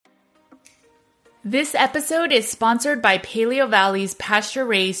This episode is sponsored by Paleo Valley's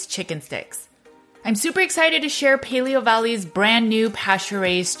pasture-raised chicken sticks. I'm super excited to share Paleo Valley's brand new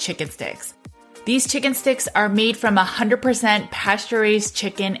pasture-raised chicken sticks. These chicken sticks are made from 100% pasture-raised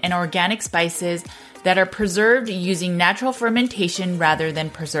chicken and organic spices that are preserved using natural fermentation rather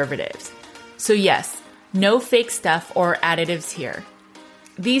than preservatives. So yes, no fake stuff or additives here.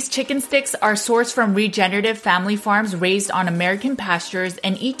 These chicken sticks are sourced from regenerative family farms raised on American pastures,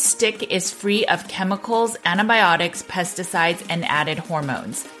 and each stick is free of chemicals, antibiotics, pesticides, and added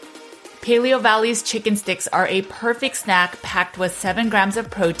hormones. Paleo Valley's chicken sticks are a perfect snack packed with 7 grams of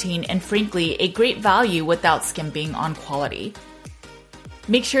protein and frankly, a great value without skimping on quality.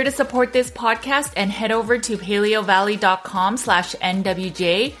 Make sure to support this podcast and head over to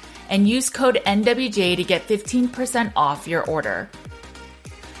paleovalley.com/NWJ and use code NWJ to get 15% off your order.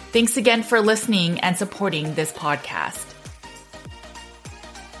 Thanks again for listening and supporting this podcast.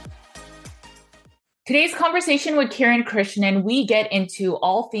 Today's conversation with Kiran Krishnan, we get into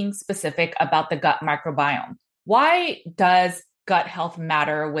all things specific about the gut microbiome. Why does gut health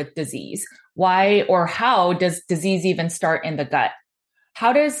matter with disease? Why or how does disease even start in the gut?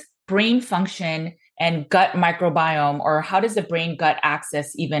 How does brain function and gut microbiome, or how does the brain-gut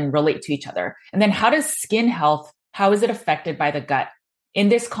axis even relate to each other? And then how does skin health, how is it affected by the gut? In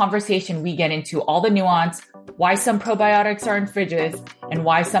this conversation, we get into all the nuance, why some probiotics are in fridges and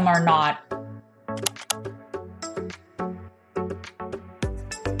why some are not.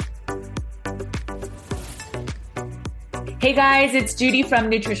 Hey guys, it's Judy from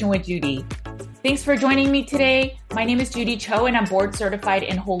Nutrition with Judy. Thanks for joining me today. My name is Judy Cho and I'm board certified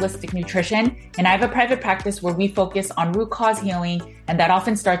in holistic nutrition. And I have a private practice where we focus on root cause healing. And that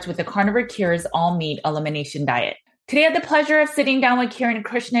often starts with the Carnivore Cures all meat elimination diet. Today, I had the pleasure of sitting down with Kiran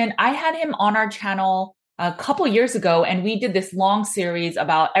Krishnan. I had him on our channel a couple years ago, and we did this long series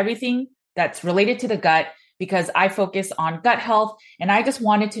about everything that's related to the gut because I focus on gut health, and I just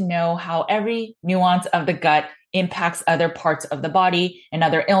wanted to know how every nuance of the gut impacts other parts of the body and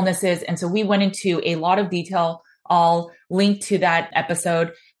other illnesses. And so we went into a lot of detail. I'll link to that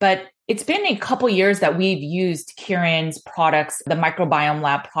episode, but it's been a couple years that we've used Kiran's products, the Microbiome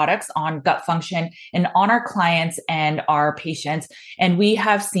Lab products on gut function and on our clients and our patients. And we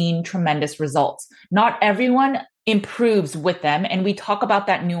have seen tremendous results. Not everyone improves with them. And we talk about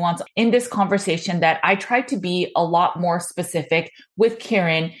that nuance in this conversation that I tried to be a lot more specific with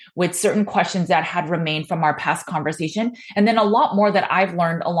Kiran with certain questions that had remained from our past conversation. And then a lot more that I've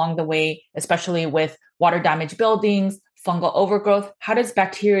learned along the way, especially with water damaged buildings, fungal overgrowth. How does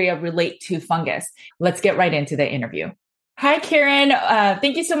bacteria relate to fungus? Let's get right into the interview. Hi, Kiran.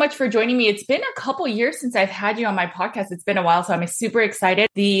 Thank you so much for joining me. It's been a couple years since I've had you on my podcast. It's been a while, so I'm super excited.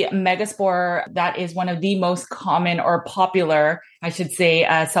 The Megaspore, that is one of the most common or popular, I should say,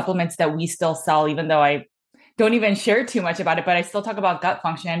 supplements that we still sell, even though I don't even share too much about it, but I still talk about gut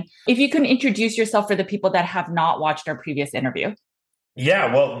function. If you can introduce yourself for the people that have not watched our previous interview.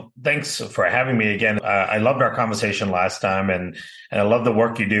 Yeah, well, thanks for having me again. I loved our conversation last time, and I love the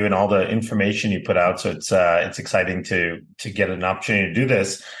work you do and all the information you put out. So it's exciting to get an opportunity to do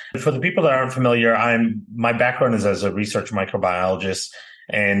this. For the people that aren't familiar, my background is as a research microbiologist,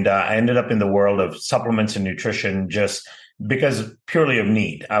 and I ended up in the world of supplements and nutrition just because purely of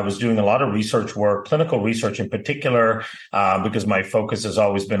need. I was doing a lot of research work, clinical research in particular, because my focus has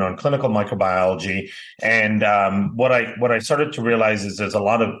always been on clinical microbiology. And what I started to realize is there's a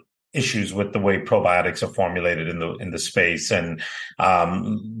lot of issues with the way probiotics are formulated in the space and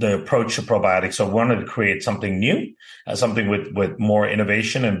the approach to probiotics. So I wanted to create something new, something with more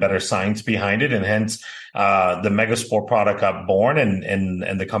innovation and better science behind it, and hence the Megaspore product got born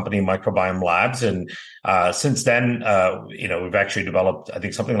and the company Microbiome Labs. And since then, we've actually developed, I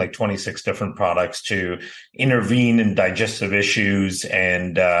think, something like 26 different products to intervene in digestive issues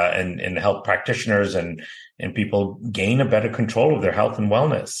and help practitioners and people gain a better control of their health and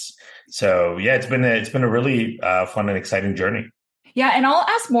wellness. So yeah, it's been a really fun and exciting journey. Yeah, and I'll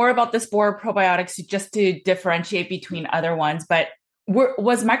ask more about the Spore probiotics just to differentiate between other ones. But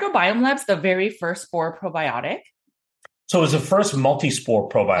was Microbiome Labs the very first Spore probiotic? So it was the first multi-spore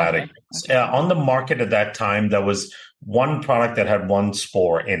probiotic. Okay. On the market at that time. There was one product that had one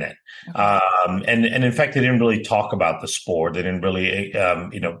spore in it. Okay. And in fact, they didn't really talk about the spore. They didn't really,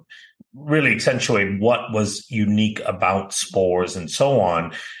 really accentuate what was unique about spores and so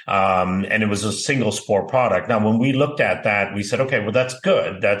on. And it was a single spore product. Now, when we looked at that, we said, okay, well, that's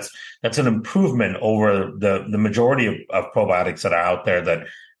good. That's an improvement over the majority of probiotics that are out there that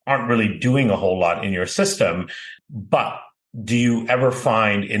aren't really doing a whole lot in your system. But do you ever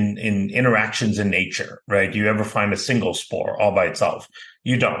find in interactions in nature, right? Do you ever find a single spore all by itself?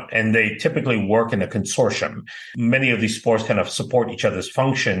 You don't. And they typically work in a consortium. Many of these spores kind of support each other's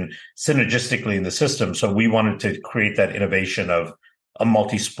function synergistically in the system. So we wanted to create that innovation of a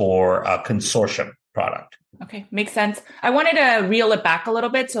multi-spore consortium product. Okay, makes sense. I wanted to reel it back a little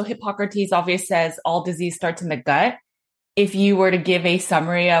bit. So Hippocrates obviously says all disease starts in the gut. If you were to give a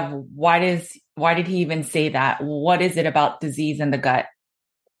summary of why did he even say that? What is it about disease in the gut?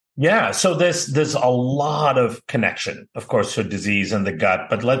 Yeah, so there's a lot of connection, of course, to disease in the gut,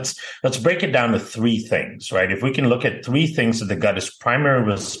 but let's break it down to three things, right? If we can look at three things that the gut is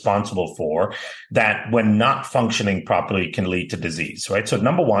primarily responsible for, that when not functioning properly can lead to disease, right? So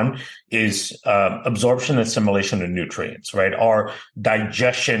number one is absorption and assimilation of nutrients, right? Our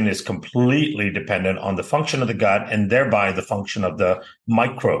digestion is completely dependent on the function of the gut and thereby the function of the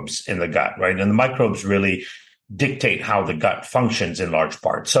microbes in the gut, right? And the microbes really dictate how the gut functions in large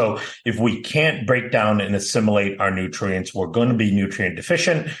part. So if we can't break down and assimilate our nutrients, we're going to be nutrient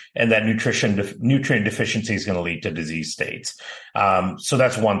deficient, and that nutrient deficiency is going to lead to disease states. So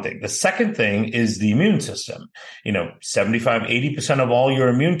that's one thing. The second thing is the immune system. 75-80% of all your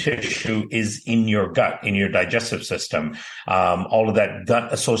immune tissue is in your gut, in your digestive system, all of that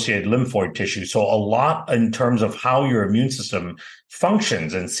gut-associated lymphoid tissue. So a lot in terms of how your immune system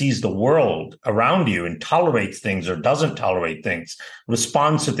functions and sees the world around you and tolerates things or doesn't tolerate things,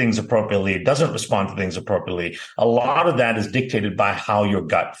 responds to things appropriately, doesn't respond to things appropriately. A lot of that is dictated by how your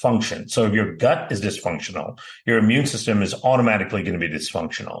gut functions. So if your gut is dysfunctional, your immune system is automatically going to be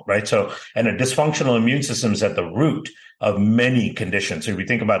dysfunctional, right? So, and a dysfunctional immune system is at the root of many conditions. So if you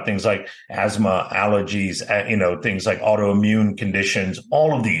think about things like asthma, allergies, things like autoimmune conditions,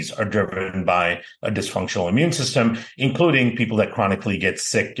 all of these are driven by a dysfunctional immune system, including people that chronically get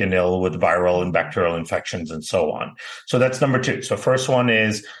sick and ill with viral and bacterial infections and so on. So that's number two. So first one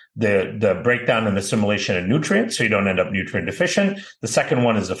is the breakdown and assimilation of nutrients, so you don't end up nutrient deficient. The second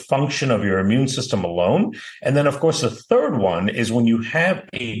one is the function of your immune system alone. And then, of course, the third one is when you have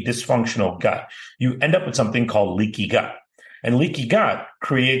a dysfunctional gut, you end up with something called leaky gut. And leaky gut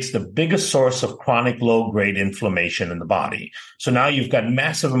creates the biggest source of chronic low-grade inflammation in the body. So now you've got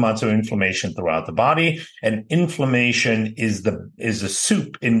massive amounts of inflammation throughout the body, and inflammation is the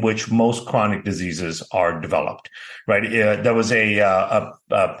soup in which most chronic diseases are developed, right? There was a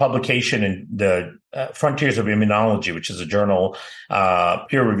publication in the Frontiers of Immunology, which is a journal,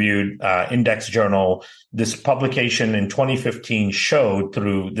 peer-reviewed index journal. This publication in 2015 showed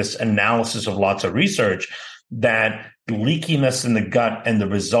through this analysis of lots of research that leakiness in the gut and the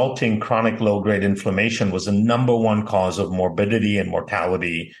resulting chronic low-grade inflammation was the number one cause of morbidity and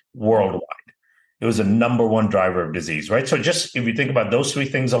mortality worldwide. It was a number one driver of disease, right? So just if you think about those three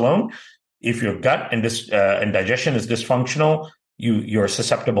things alone, if your gut and digestion is dysfunctional, you're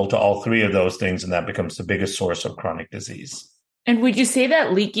susceptible to all three of those things, and that becomes the biggest source of chronic disease. And would you say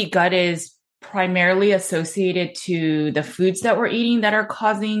that leaky gut is primarily associated to the foods that we're eating that are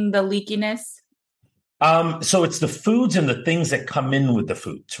causing the leakiness? So it's the foods and the things that come in with the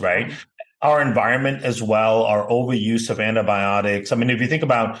foods, right? Our environment as well, our overuse of antibiotics. I mean, if you think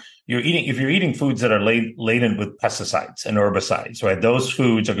about if you're eating foods that are laden with pesticides and herbicides, right? Those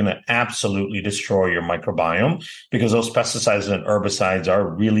foods are going to absolutely destroy your microbiome because those pesticides and herbicides are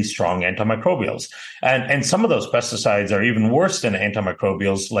really strong antimicrobials. And some of those pesticides are even worse than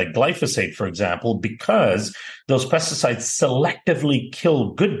antimicrobials, like glyphosate, for example, because those pesticides selectively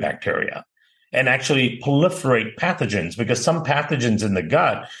kill good bacteria and actually proliferate pathogens, because some pathogens in the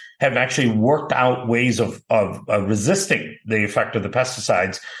gut have actually worked out ways of resisting the effect of the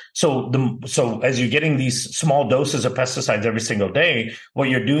pesticides. So as you're getting these small doses of pesticides every single day, what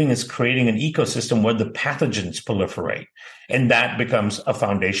you're doing is creating an ecosystem where the pathogens proliferate. And that becomes a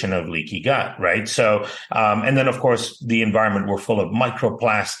foundation of leaky gut, right? So, and then of course, the environment, we're full of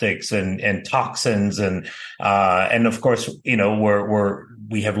microplastics and toxins. And of course,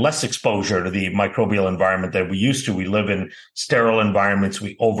 we have less exposure to the microbial environment that we used to. We live in sterile environments.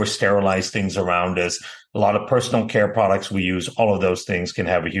 We over-sterilize things around us. A lot of personal care products we use, all of those things can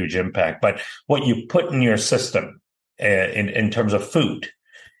have a huge impact. But what you put in your system in terms of food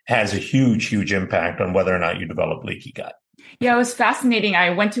has a huge, huge impact on whether or not you develop leaky gut. Yeah, it was fascinating. I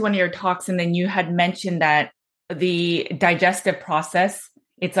went to one of your talks and then you had mentioned that the digestive process,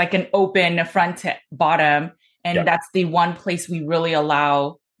 it's like an open front to bottom. And that's the one place we really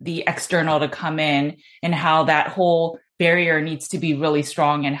allow the external to come in, and how that whole barrier needs to be really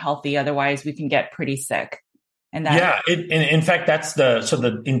strong and healthy. Otherwise, we can get pretty sick. And Yeah, in fact, so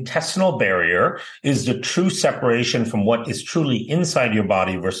the intestinal barrier is the true separation from what is truly inside your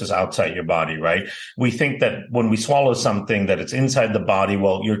body versus outside your body, right? We think that when we swallow something that it's inside the body,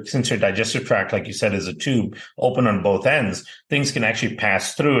 well, since your digestive tract, like you said, is a tube open on both ends, things can actually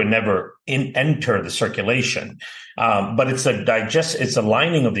pass through and never enter the circulation. But it's the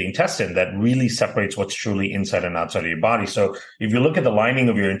lining of the intestine that really separates what's truly inside and outside of your body. So if you look at the lining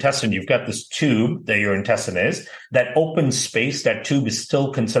of your intestine, you've got this tube that your intestine is. That open space, that tube is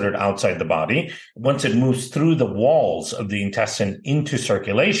still considered outside the body. Once it moves through the walls of the intestine into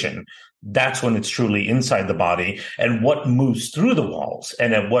circulation, that's when it's truly inside the body. And what moves through the walls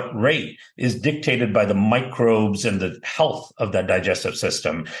and at what rate is dictated by the microbes and the health of that digestive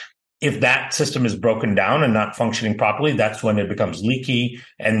system. If that system is broken down and not functioning properly, that's when it becomes leaky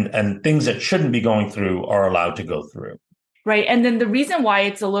and things that shouldn't be going through are allowed to go through. Right. And then the reason why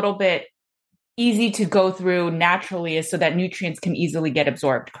it's a little bit easy to go through naturally is so that nutrients can easily get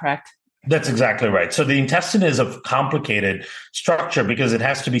absorbed, correct? That's exactly right. So the intestine is a complicated structure because it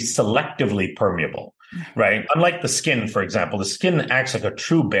has to be selectively permeable, right? Unlike the skin, for example, the skin acts like a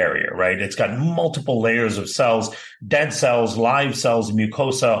true barrier, right? It's got multiple layers of cells, dead cells, live cells,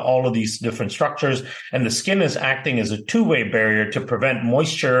 mucosa, all of these different structures. And the skin is acting as a two-way barrier to prevent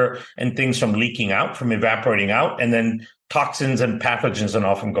moisture and things from leaking out, from evaporating out, and then toxins and pathogens and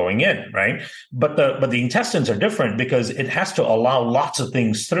all from going in, right? But the intestines are different because it has to allow lots of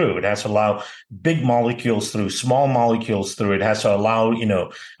things through. It has to allow big molecules through, small molecules through. It has to allow,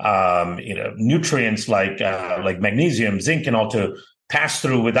 nutrients like magnesium, zinc, and all to pass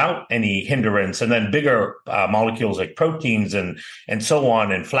through without any hindrance, and then bigger molecules like proteins and so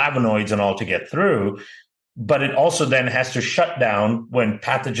on, and flavonoids and all to get through. But it also then has to shut down when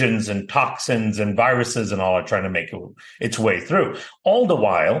pathogens and toxins and viruses and all are trying to make its way through. All the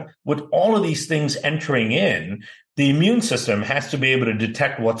while, with all of these things entering in, the immune system has to be able to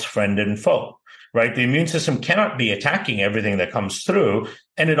detect what's friend and foe, right? The immune system cannot be attacking everything that comes through,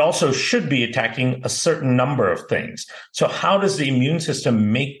 and it also should be attacking a certain number of things. So how does the immune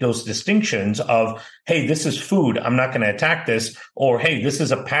system make those distinctions of, hey, this is food, I'm not going to attack this, or hey, this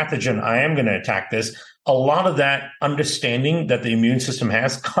is a pathogen, I am going to attack this? A lot of that understanding that the immune system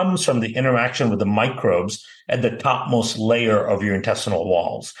has comes from the interaction with the microbes at the topmost layer of your intestinal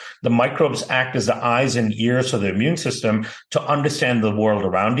walls. The microbes act as the eyes and ears for the immune system to understand the world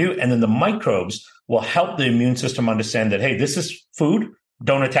around you. And then the microbes will help the immune system understand that, hey, this is food,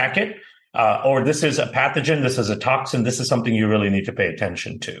 don't attack it. Or this is a pathogen, this is a toxin, this is something you really need to pay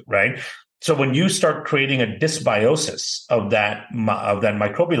attention to, right? So when you start creating a dysbiosis of that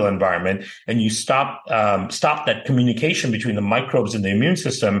microbial environment, and you stop that communication between the microbes and the immune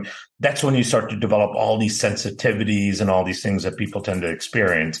system, that's when you start to develop all these sensitivities and all these things that people tend to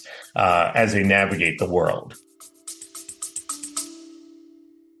experience as they navigate the world.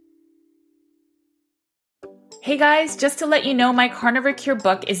 Hey guys, just to let you know, my Carnivore Cure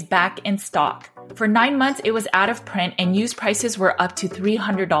book is back in stock. For 9 months, it was out of print and used prices were up to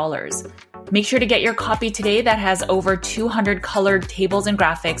 $300. Make sure to get your copy today that has over 200 colored tables and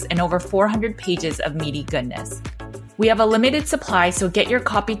graphics and over 400 pages of meaty goodness. We have a limited supply, so get your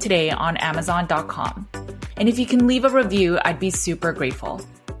copy today on Amazon.com. And if you can leave a review, I'd be super grateful.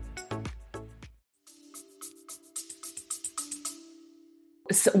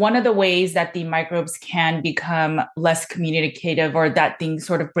 So one of the ways that the microbes can become less communicative, or that thing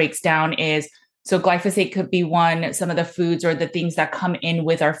sort of breaks down, is so glyphosate could be one, some of the foods or the things that come in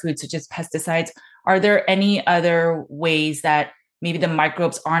with our food, such as pesticides. Are there any other ways that maybe the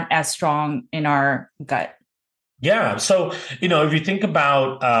microbes aren't as strong in our gut? Yeah. So, if you think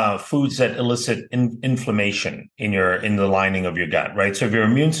about foods that elicit inflammation in the lining of your gut, right? So if your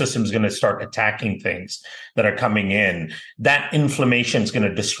immune system is going to start attacking things that are coming in, that inflammation is going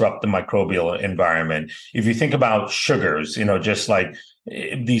to disrupt the microbial environment. If you think about sugars, just like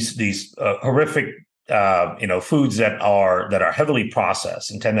these horrific foods that are heavily processed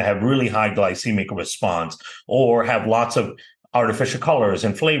and tend to have really high glycemic response, or have lots of artificial colors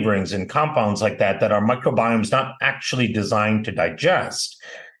and flavorings and compounds like that our microbiome is not actually designed to digest,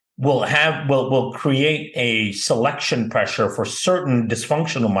 will create a selection pressure for certain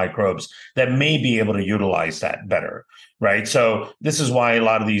dysfunctional microbes that may be able to utilize that better, right? So this is why a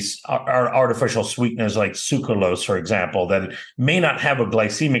lot of these are artificial sweeteners like sucralose, for example, that may not have a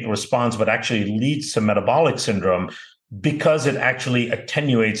glycemic response, but actually leads to metabolic syndrome, because it actually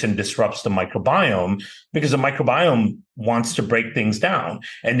attenuates and disrupts the microbiome, because the microbiome wants to break things down.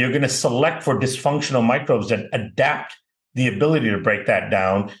 And you're going to select for dysfunctional microbes that adapt the ability to break that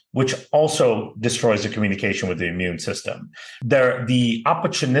down, which also destroys the communication with the immune system. The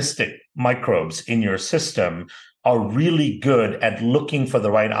opportunistic microbes in your system are really good at looking for the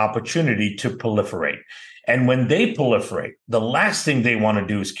right opportunity to proliferate. And when they proliferate, the last thing they want to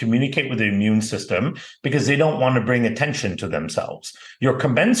do is communicate with the immune system because they don't want to bring attention to themselves. Your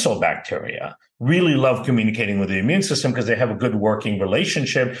commensal bacteria really love communicating with the immune system because they have a good working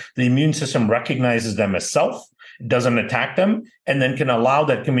relationship. The immune system recognizes them as self, doesn't attack them, and then can allow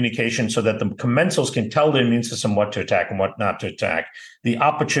that communication so that the commensals can tell the immune system what to attack and what not to attack. The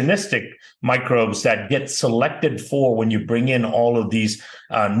opportunistic microbes that get selected for when you bring in all of these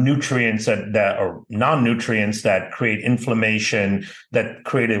nutrients that are non-nutrients that create inflammation, that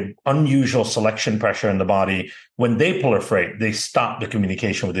create an unusual selection pressure in the body, when they proliferate, they stop the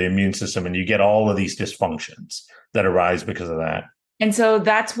communication with the immune system, and you get all of these dysfunctions that arise because of that. And so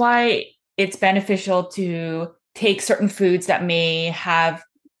that's why it's beneficial to take certain foods that may have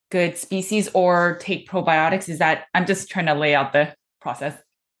good species or take probiotics. Is that, I'm just trying to lay out the process.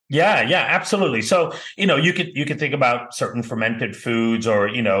 Yeah, absolutely. So, you could think about certain fermented foods, or,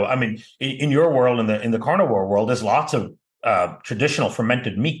 I mean, in your world, in the carnivore world, there's lots of traditional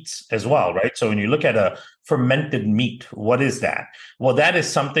fermented meats as well, right? So when you look at a fermented meat, what is that? Well, that is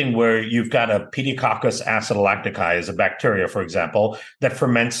something where you've got a Pediococcus acidolactici, as a bacteria, for example, that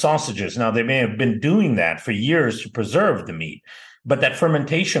ferments sausages. Now, they may have been doing that for years to preserve the meat, but that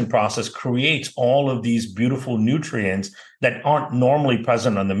fermentation process creates all of these beautiful nutrients that aren't normally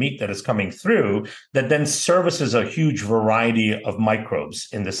present on the meat that is coming through, that then services a huge variety of microbes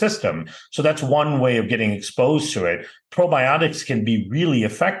in the system. So that's one way of getting exposed to it. Probiotics can be really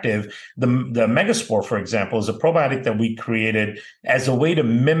effective. The Megaspore, for example, is a probiotic that we created as a way to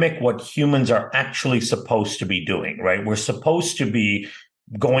mimic what humans are actually supposed to be doing, right? We're supposed to be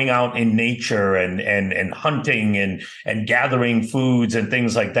going out in nature and hunting and gathering foods and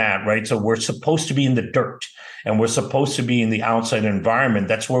things like that, right? So we're supposed to be in the dirt, and we're supposed to be in the outside environment.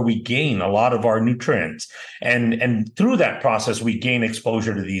 That's where we gain a lot of our nutrients. And through that process, we gain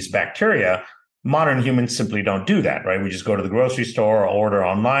exposure to these bacteria. Modern humans simply don't do that, right? We just go to the grocery store or order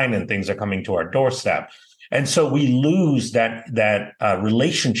online, and things are coming to our doorstep. And so we lose that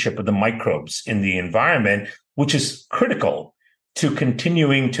relationship with the microbes in the environment, which is critical to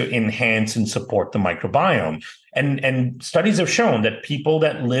continuing to enhance and support the microbiome. And studies have shown that people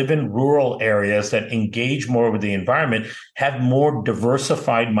that live in rural areas that engage more with the environment have more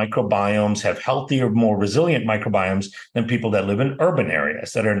diversified microbiomes, have healthier, more resilient microbiomes than people that live in urban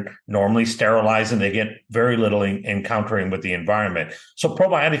areas that are normally sterilized and they get very little encountering with the environment. So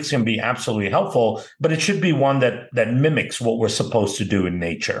probiotics can be absolutely helpful, but it should be one that mimics what we're supposed to do in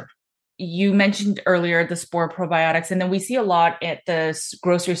nature. You mentioned earlier the spore probiotics, and then we see a lot at the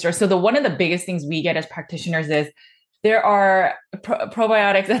grocery store. So one of the biggest things we get as practitioners is there are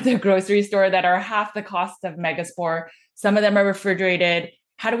probiotics at the grocery store that are half the cost of Megaspore. Some of them are refrigerated.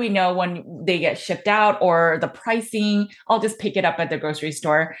 How do we know when they get shipped out, or the pricing? I'll just pick it up at the grocery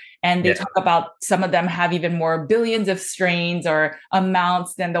store. And they talk about some of them have even more billions of strains or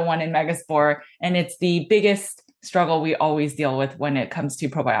amounts than the one in Megaspore. And it's the biggest struggle we always deal with when it comes to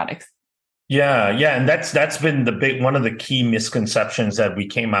probiotics. Yeah. And that's been one of the key misconceptions that we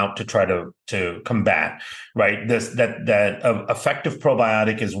came out to try to combat, right? That effective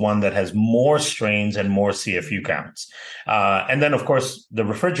probiotic is one that has more strains and more CFU counts. And then, of course, the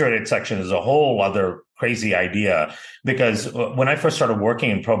refrigerated section is a whole other crazy idea, because when I first started working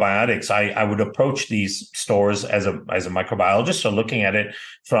in probiotics, I would approach these stores as a microbiologist, so looking at it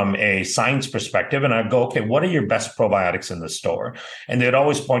from a science perspective, and I'd go, okay, what are your best probiotics in the store? And they'd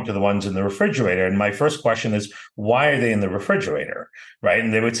always point to the ones in the refrigerator. And my first question is, why are they in the refrigerator, right?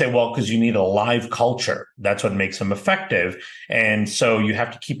 And they would say, well, because you need a live culture. That's what makes them effective. And so you have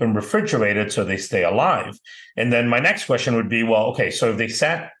to keep them refrigerated so they stay alive. And then my next question would be, well, okay, so if they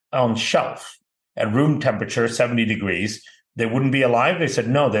sat on shelf at room temperature, 70 degrees, they wouldn't be alive. They said,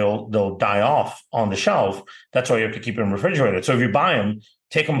 no, they'll die off on the shelf. That's why you have to keep them refrigerated. So if you buy them,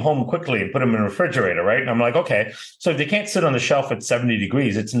 take them home quickly and put them in a refrigerator, right? And I'm like, okay, so if they can't sit on the shelf at 70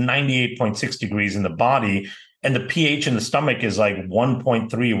 degrees, it's 98.6 degrees in the body, and the pH in the stomach is like 1.3,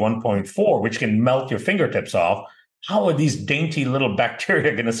 1.4, which can melt your fingertips off. How are these dainty little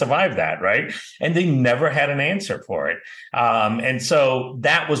bacteria going to survive that, right? And they never had an answer for it. And so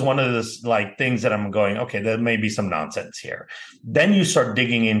that was one of the things that I'm going, okay, there may be some nonsense here. Then you start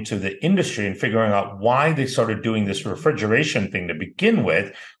digging into the industry and figuring out why they started doing this refrigeration thing to begin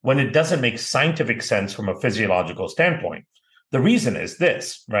with, when it doesn't make scientific sense from a physiological standpoint. The reason is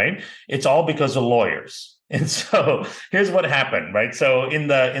this, right? It's all because of lawyers. And so here's what happened, right? So in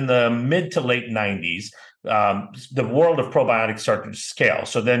the mid to late 90s, the world of probiotics started to scale.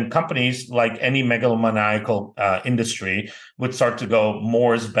 So then companies, like any megalomaniacal industry, would start to go,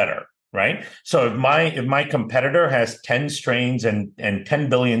 more is better. Right. So if my competitor has 10 strains and 10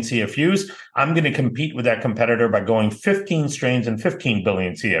 billion CFUs, I'm going to compete with that competitor by going 15 strains and 15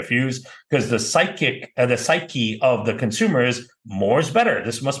 billion CFUs, because the psyche of the consumer is, more is better.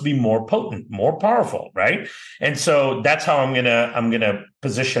 This must be more potent, more powerful. Right. And so that's how I'm going to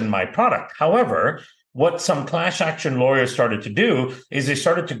position my product. However, what some class action lawyers started to do is they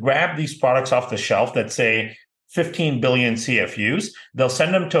started to grab these products off the shelf that say 15 billion CFUs. They'll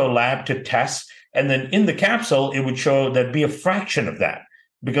send them to a lab to test. And then in the capsule, it would show that'd be a fraction of that,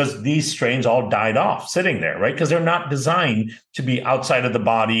 because these strains all died off sitting there, right? Because they're not designed to be outside of the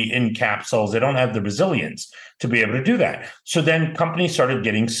body in capsules. They don't have the resilience to be able to do that. So then companies started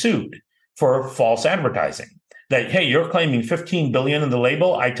getting sued for false advertising. That, hey, you're claiming 15 billion in the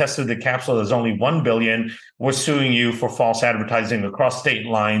label. I tested the capsule. There's only 1 billion. We're suing you for false advertising across state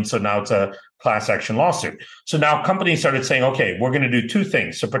lines. So now it's a class action lawsuit. So now companies started saying, okay, we're going to do two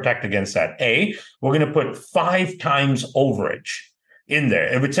things to protect against that. A, we're going to put 5 times overage in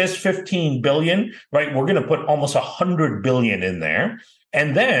there. If it says 15 billion, right, we're going to put almost 100 billion in there.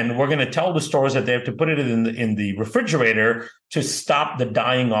 And then we're going to tell the stores that they have to put it in the refrigerator to stop the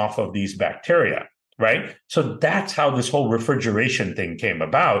dying off of these bacteria. Right. So that's how this whole refrigeration thing came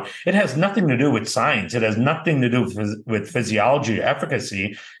about. It has nothing to do with science. It has nothing to do with physiology or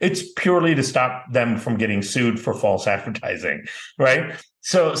efficacy. It's purely to stop them from getting sued for false advertising. Right.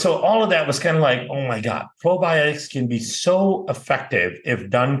 So all of that was kind of like, oh, my God, probiotics can be so effective if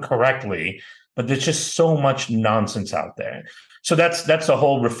done correctly, but there's just so much nonsense out there. So that's the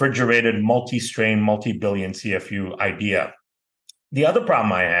whole refrigerated, multi-strain, multi-billion CFU idea. The other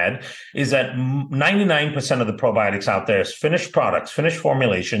problem I had is that 99% of the probiotics out there is finished products, finished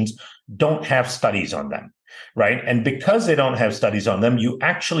formulations, don't have studies on them, right? And because they don't have studies on them, you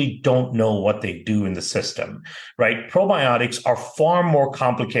actually don't know what they do in the system, right? Probiotics are far more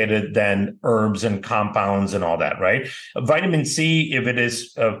complicated than herbs and compounds and all that, right? Vitamin C, if it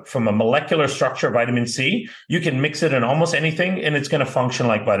is from a molecular structure, vitamin C, you can mix it in almost anything and it's going to function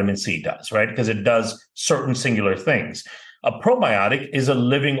like vitamin C does, right? Because it does certain singular things. A probiotic is a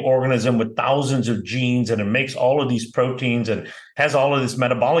living organism with thousands of genes, and it makes all of these proteins and has all of this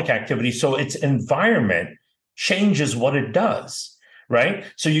metabolic activity. So its environment changes what it does, right?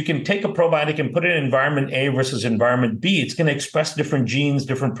 So you can take a probiotic and put it in environment A versus environment B. It's going to express different genes,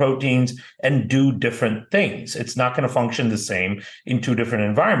 different proteins, and do different things. It's not going to function the same in two different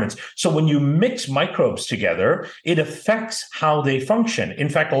environments. So when you mix microbes together, it affects how they function. In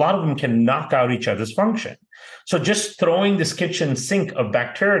fact, a lot of them can knock out each other's function. So just throwing this kitchen sink of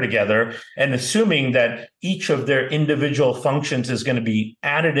bacteria together and assuming that each of their individual functions is going to be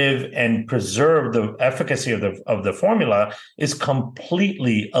additive and preserve the efficacy of the formula is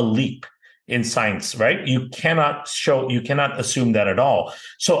completely a leap in science, right? You cannot assume that at all.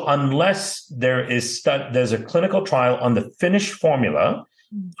 So unless there's a clinical trial on the finished formula,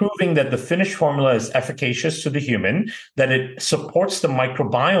 proving that the finished formula is efficacious to the human, that it supports the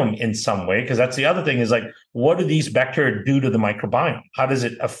microbiome in some way, because that's the other thing is like, what do these bacteria do to the microbiome? How does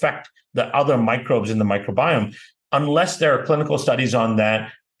it affect the other microbes in the microbiome? Unless there are clinical studies on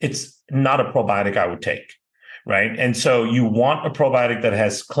that, it's not a probiotic I would take. Right. And so you want a probiotic that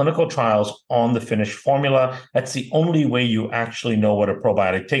has clinical trials on the finished formula. That's the only way you actually know what a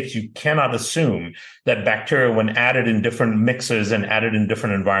probiotic takes. You cannot assume that bacteria, when added in different mixes and added in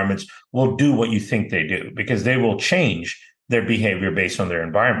different environments, will do what you think they do, because they will change their behavior based on their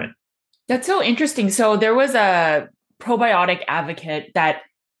environment. That's so interesting. So there was a probiotic advocate that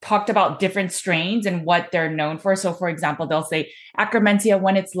talked about different strains and what they're known for. So, for example, they'll say Akkermansia,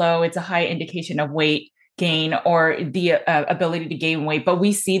 when it's low, it's a high indication of weight gain or the ability to gain weight. But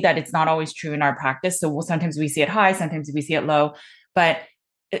we see that it's not always true in our practice. So sometimes we see it high, sometimes we see it low. But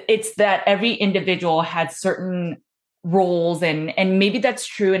it's that every individual has certain roles, and maybe that's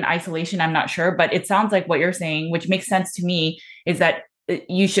true in isolation. I'm not sure, but it sounds like what you're saying, which makes sense to me, is that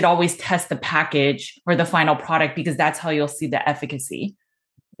you should always test the package or the final product, because that's how you'll see the efficacy.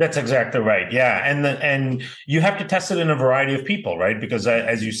 That's exactly right. Yeah. And you have to test it in a variety of people, right? Because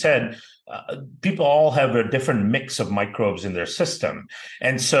as you said, people all have a different mix of microbes in their system.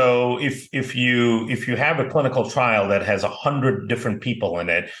 And so if you have a clinical trial that has 100 different people in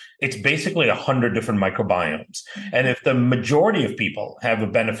it, it's basically 100 different microbiomes. And if the majority of people have a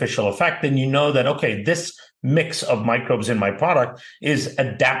beneficial effect, then you know that, okay, this mix of microbes in my product is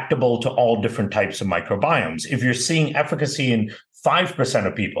adaptable to all different types of microbiomes. If you're seeing efficacy in 5%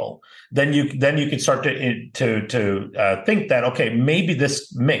 of people, then you can start to think that, okay, maybe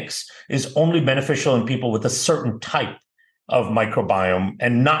this mix is only beneficial in people with a certain type of microbiome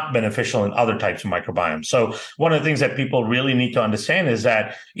and not beneficial in other types of microbiome. So one of the things that people really need to understand is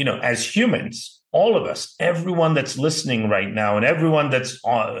that, as humans, all of us, everyone that's listening right now and everyone that's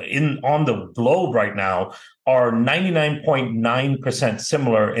on the globe right now are 99.9%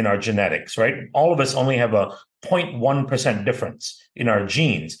 similar in our genetics, right? All of us only have a 0.1% difference in our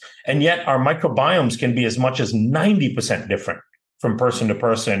genes. And yet our microbiomes can be as much as 90% different from person to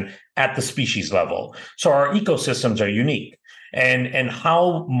person at the species level. So our ecosystems are unique. And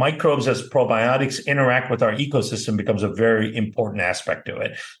how microbes as probiotics interact with our ecosystem becomes a very important aspect of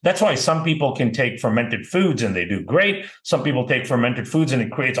it. That's why some people can take fermented foods and they do great. Some people take fermented foods and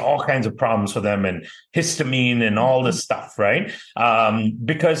it creates all kinds of problems for them and histamine and all this stuff, right?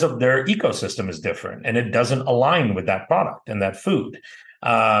 Because of their ecosystem is different and it doesn't align with that product and that food.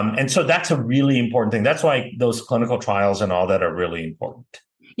 And so that's a really important thing. That's why those clinical trials and all that are really important.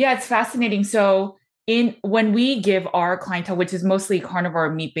 Yeah, it's fascinating. So when we give our clientele, which is mostly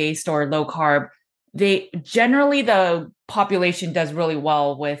carnivore, meat-based or low carb, the population does really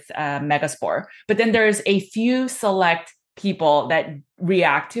well with Megaspore. But then there's a few select people that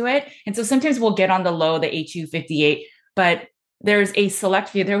react to it. And so sometimes we'll get on the low, the HU58, but there's a select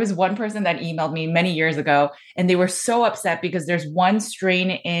few. There was one person that emailed me many years ago, and they were so upset because there's one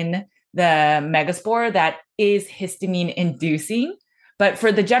strain in the Megaspore that is histamine inducing. But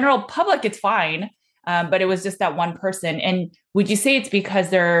for the general public, it's fine. But it was just that one person. And would you say it's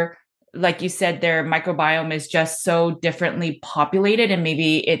because like you said, their microbiome is just so differently populated and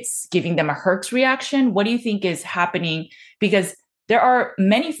maybe it's giving them a Herx reaction? What do you think is happening? Because there are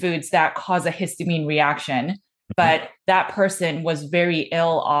many foods that cause a histamine reaction, but that person was very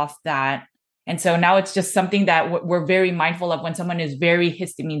ill off that. And so now it's just something that we're very mindful of when someone is very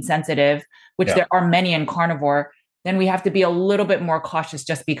histamine sensitive, which there are many in carnivore. Then we have to be a little bit more cautious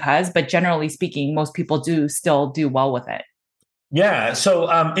just because, but generally speaking, most people do still do well with it. Yeah. So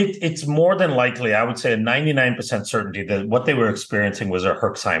it's more than likely, I would say a 99% certainty that what they were experiencing was a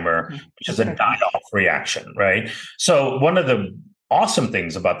Herxheimer, which is a die-off reaction, right? So one of the awesome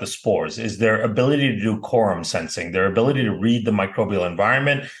things about the spores is their ability to do quorum sensing, their ability to read the microbial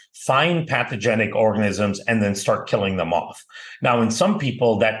environment, find pathogenic organisms, and then start killing them off. Now, in some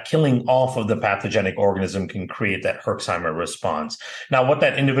people, that killing off of the pathogenic organism can create that Herxheimer response. Now, what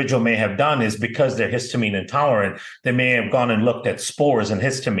that individual may have done is because they're histamine intolerant, they may have gone and looked at spores and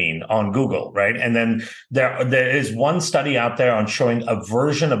histamine on Google, right? And then there is one study out there on showing a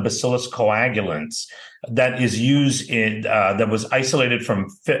version of Bacillus coagulans that is used that was isolated from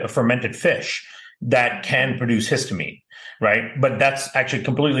fermented fish that can produce histamine, right? But that's actually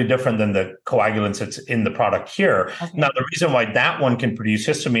completely different than the coagulants that's in the product here. Okay. Now, the reason why that one can produce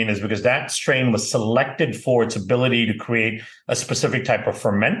histamine is because that strain was selected for its ability to create a specific type of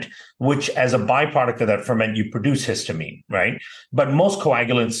ferment, which as a byproduct of that ferment, you produce histamine, right? But most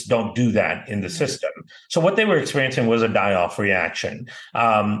coagulants don't do that in the system. So what they were experiencing was a die-off reaction.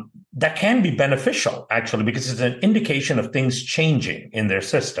 That can be beneficial, actually, because it's an indication of things changing in their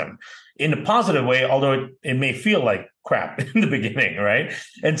system in a positive way, although it may feel like crap in the beginning, right?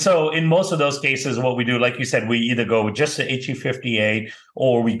 And so in most of those cases, what we do, like you said, we either go with just the HE58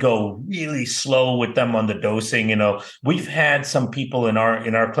 or we go really slow with them on the dosing. We've had some people in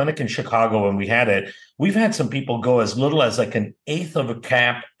our clinic in Chicago when we had it, we've had some people go as little as like an eighth of a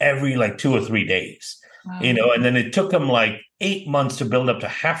cap every like 2 or 3 days. Wow. And then it took them like 8 months to build up to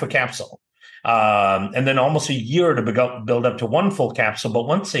half a capsule. And then almost a year to build up to one full capsule. But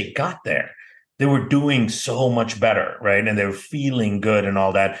once they got there, they were doing so much better, right? And they were feeling good and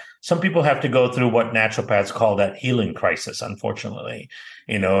all that. Some people have to go through what naturopaths call that healing crisis, unfortunately,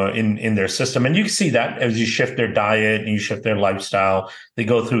 in their system. And you can see that as you shift their diet and you shift their lifestyle, they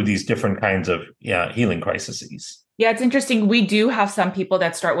go through these different kinds of healing crises. Yeah, it's interesting. We do have some people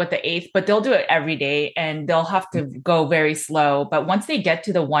that start with the eighth, but they'll do it every day and they'll have to go very slow. But once they get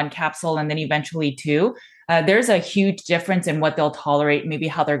to the one capsule and then eventually two, there's a huge difference in what they'll tolerate, maybe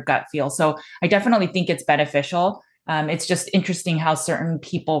how their gut feels. So I definitely think it's beneficial. It's just interesting how certain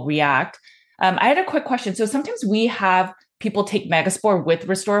people react. I had a quick question. So sometimes we have people take Megaspore with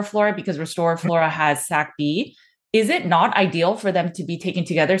Restore Flora because Restore Flora has SAC-B. Is it not ideal for them to be taken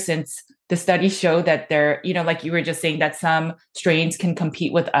together since the studies show that they're, like you were just saying, that some strains can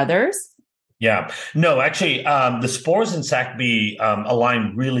compete with others? Yeah. No, actually, the spores and SAC-B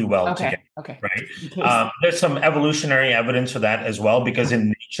align really well together. Okay. Right. There's some evolutionary evidence for that as well, because in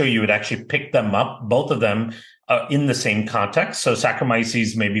nature, you would actually pick them up, both of them, in the same context. So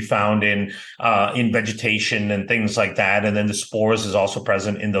Saccharomyces may be found in vegetation and things like that. And then the spores is also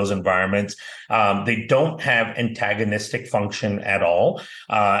present in those environments. They don't have antagonistic function at all.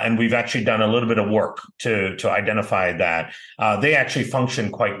 And we've actually done a little bit of work to identify that. They actually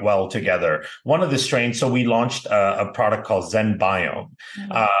function quite well together. One of the strains, so we launched a product called Zen Biome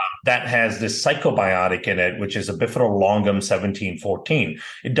that has this psychobiotic in it, which is a Bifidolongum 1714.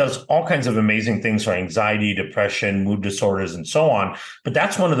 It does all kinds of amazing things for anxiety, depression, mood disorders, and so on. But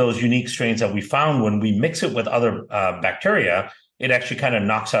that's one of those unique strains that we found when we mix it with other bacteria, it actually kind of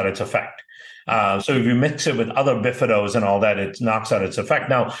knocks out its effect. So if you mix it with other bifidos and all that, it knocks out its effect.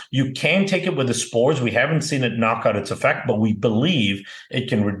 Now, you can take it with the spores. We haven't seen it knock out its effect, but we believe it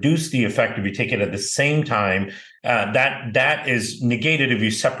can reduce the effect if you take it at the same time. That is negated if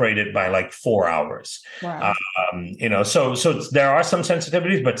you separate it by like 4 hours. Wow. So there are some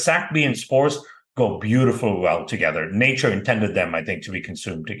sensitivities, but SAC-B and spores go beautifully well together. Nature intended them, I think, to be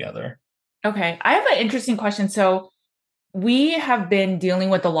consumed together. Okay. I have an interesting question. So we have been dealing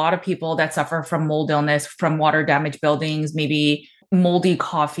with a lot of people that suffer from mold illness, from water damaged buildings, maybe moldy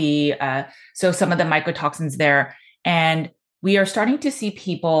coffee. So some of the mycotoxins there. And we are starting to see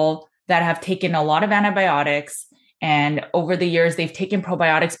people that have taken a lot of antibiotics. And over the years, they've taken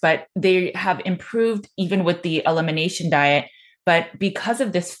probiotics, but they have improved even with the elimination diet. But because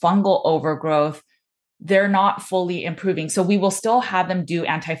of this fungal overgrowth, they're not fully improving. So we will still have them do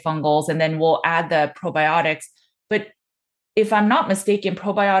antifungals, and then we'll add the probiotics. But if I'm not mistaken,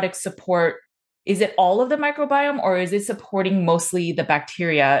 probiotics support, is it all of the microbiome, or is it supporting mostly the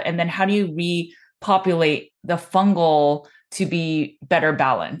bacteria? And then how do you repopulate the fungal to be better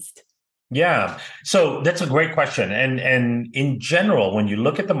balanced? Yeah. So that's a great question. And in general, when you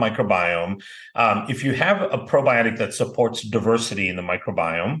look at the microbiome, if you have a probiotic that supports diversity in the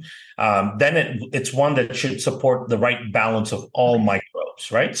microbiome, then it's one that should support the right balance of all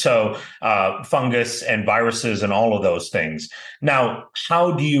microbes, right? So fungus and viruses and all of those things. Now,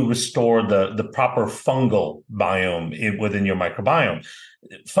 how do you restore the proper fungal biome within your microbiome?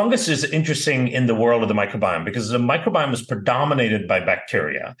 Fungus is interesting in the world of the microbiome because the microbiome is predominated by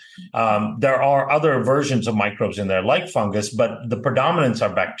bacteria. There are other versions of microbes in there like fungus, but the predominance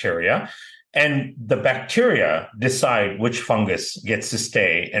are bacteria. And the bacteria decide which fungus gets to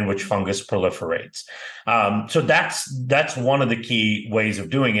stay and which fungus proliferates. So that's one of the key ways of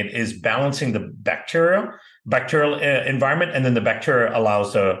doing it, is balancing the bacterial environment, and then the bacteria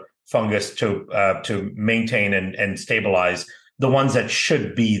allows the fungus to maintain and stabilize the ones that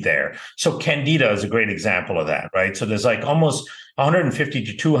should be there. So Candida is a great example of that, right? So there's like almost 150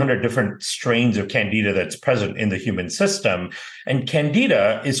 to 200 different strains of Candida that's present in the human system. And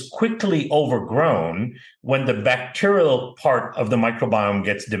Candida is quickly overgrown when the bacterial part of the microbiome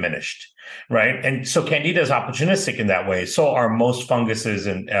gets diminished, right? And so Candida is opportunistic in that way. So are most funguses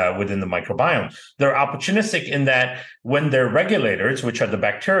within the microbiome. They're opportunistic in that when their regulators, which are the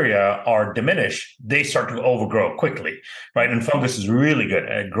bacteria, are diminished, they start to overgrow quickly, right? And fungus is really good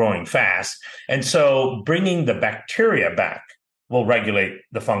at growing fast. And so bringing the bacteria back will regulate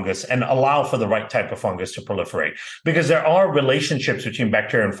the fungus and allow for the right type of fungus to proliferate, because there are relationships between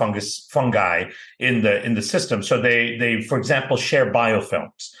bacteria and fungi in the system. So they, for example, share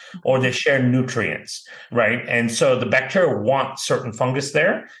biofilms or they share nutrients, right? And so the bacteria want certain fungus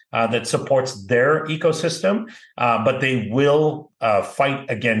there that supports their ecosystem, but they will fight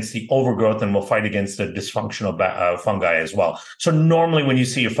against the overgrowth and will fight against the dysfunctional fungi as well. So normally when you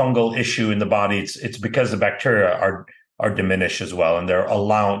see a fungal issue in the body, it's because the bacteria are diminished as well, and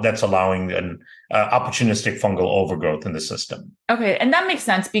that's allowing an opportunistic fungal overgrowth in the system. Okay, and that makes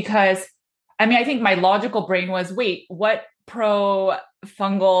sense because, I think my logical brain was, wait, what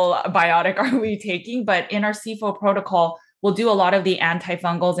pro-fungal biotic are we taking? But in our CFO protocol, we'll do a lot of the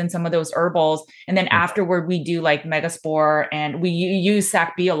antifungals and some of those herbals, and then afterward we do like Megaspore, and we use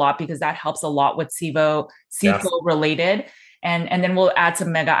SAC-B a lot because that helps a lot with CFO related, and then we'll add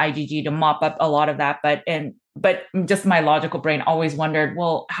some Mega IgG to mop up a lot of that, but just my logical brain always wondered,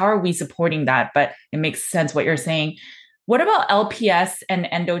 well, how are we supporting that? But it makes sense what you're saying. What about LPS and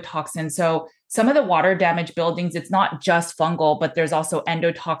endotoxins? So some of the water damaged buildings, it's not just fungal, but there's also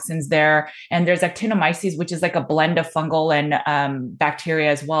endotoxins there. And there's actinomyces, which is like a blend of fungal and bacteria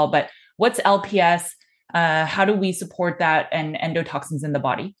as well. But what's LPS? How do we support that and endotoxins in the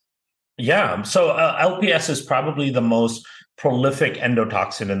body? Yeah. So LPS is probably the most prolific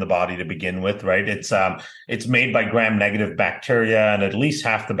endotoxin in the body to begin with, right? It's made by gram-negative bacteria, and at least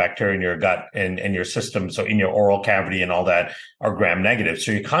half the bacteria in your gut and your system, so in your oral cavity and all that, are gram-negative.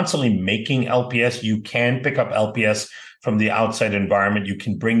 So you're constantly making LPS. You can pick up LPS from the outside environment. You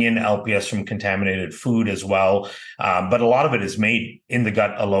can bring in LPS from contaminated food as well. But a lot of it is made in the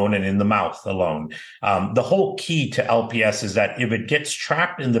gut alone and in the mouth alone. The whole key to LPS is that if it gets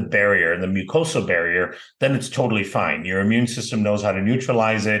trapped in the barrier, in the mucosal barrier, then it's totally fine. Your immune system knows how to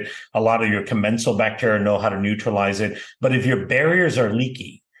neutralize it. A lot of your commensal bacteria know how to neutralize it. But if your barriers are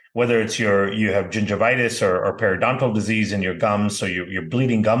leaky, whether it's you have gingivitis or periodontal disease in your gums, so you're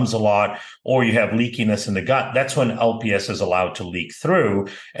bleeding gums a lot, or you have leakiness in the gut, that's when LPS is allowed to leak through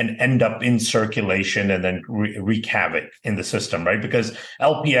and end up in circulation and then wreak havoc in the system, right? Because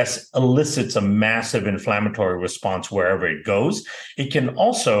LPS elicits a massive inflammatory response wherever it goes. It can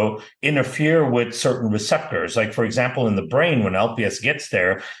also interfere with certain receptors. Like, for example, in the brain, when LPS gets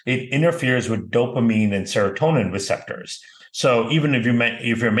there, it interferes with dopamine and serotonin receptors. So even if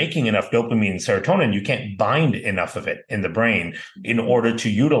you're making enough dopamine and serotonin, you can't bind enough of it in the brain in order to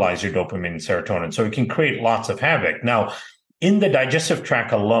utilize your dopamine and serotonin. So it can create lots of havoc. Now, in the digestive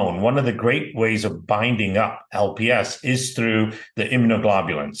tract alone, one of the great ways of binding up LPS is through the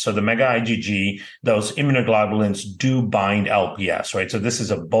immunoglobulins. So the mega IgG, those immunoglobulins do bind LPS, right? So this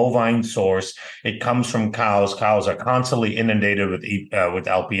is a bovine source. It comes from cows. Cows are constantly inundated with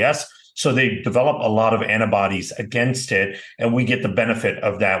LPS. So they develop a lot of antibodies against it, and we get the benefit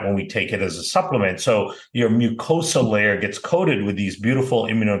of that when we take it as a supplement. So your mucosal layer gets coated with these beautiful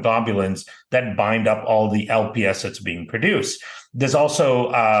immunoglobulins that bind up all the LPS that's being produced. There's also,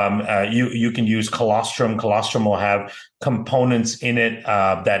 you can use colostrum. Colostrum will have components in it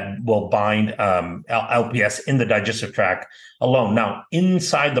that will bind LPS in the digestive tract alone. Now,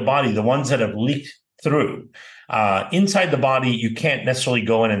 inside the body, the ones that have leaked through, inside the body, you can't necessarily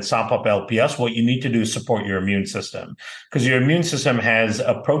go in and sop up LPS. What you need to do is support your immune system, because your immune system has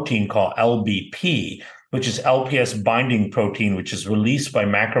a protein called LBP, which is LPS binding protein, which is released by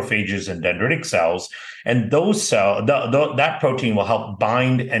macrophages and dendritic cells. And those that protein will help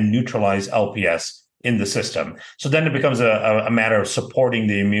bind and neutralize LPS in the system. So then it becomes a matter of supporting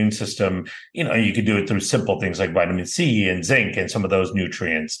the immune system. You could do it through simple things like vitamin C and zinc and some of those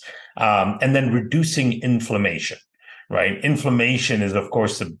nutrients. And then reducing inflammation, right? Inflammation is, of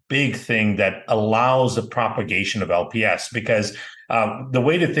course, the big thing that allows the propagation of LPS, because the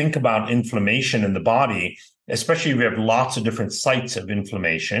way to think about inflammation in the body, especially if you have lots of different sites of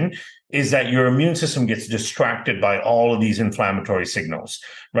inflammation, is that your immune system gets distracted by all of these inflammatory signals,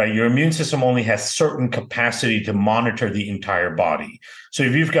 right? Your immune system only has certain capacity to monitor the entire body. So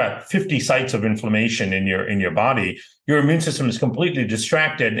if you've got 50 sites of inflammation in your body, your immune system is completely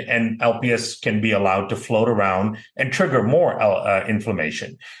distracted, and LPS can be allowed to float around and trigger more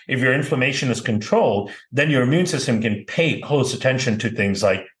inflammation. If your inflammation is controlled, then your immune system can pay close attention to things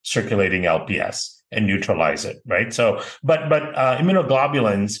like circulating LPS and neutralize it, right? So, but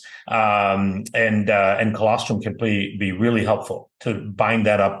immunoglobulins and colostrum can be really helpful to bind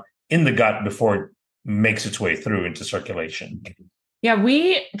that up in the gut before it makes its way through into circulation. Yeah,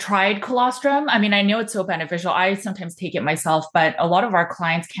 we tried colostrum. I mean, I know it's so beneficial. I sometimes take it myself, but a lot of our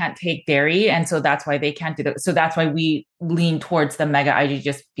clients can't take dairy, and so that's why they can't do it. So that's why we lean towards the mega IG,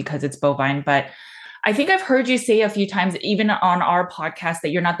 just because it's bovine. But I think I've heard you say a few times, even on our podcast, that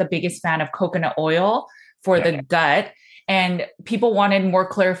you're not the biggest fan of coconut oil for the gut. And people wanted more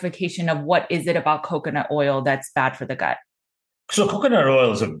clarification of what is it about coconut oil that's bad for the gut. So coconut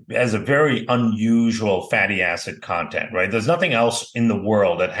oil has a very unusual fatty acid content, right? There's nothing else in the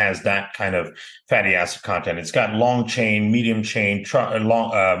world that has that kind of fatty acid content. It's got long chain, medium chain, short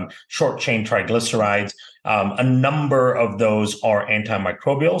chain triglycerides. A number of those are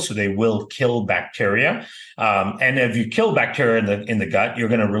antimicrobial, so they will kill bacteria. And if you kill bacteria in the gut, you're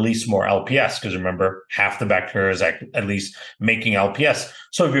going to release more LPS, because remember, half the bacteria is at least making LPS.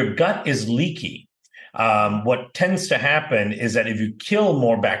 So if your gut is leaky, what tends to happen is that if you kill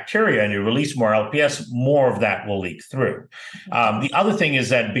more bacteria and you release more LPS, more of that will leak through. The other thing is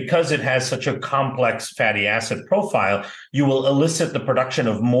that because it has such a complex fatty acid profile, you will elicit the production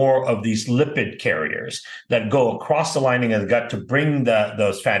of more of these lipid carriers that go across the lining of the gut to bring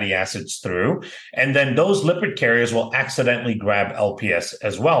those fatty acids through. And then those lipid carriers will accidentally grab LPS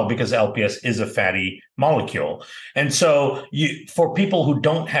as well, because LPS is a fatty molecule. And so for people who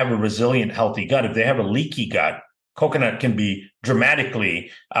don't have a resilient, healthy gut, if they have a leaky gut, coconut can be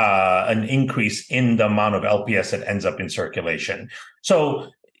dramatically an increase in the amount of LPS that ends up in circulation. So,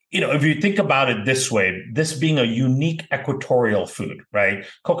 if you think about it this way, this being a unique equatorial food, right?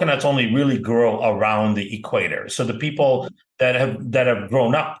 Coconuts only really grow around the equator. So the people that have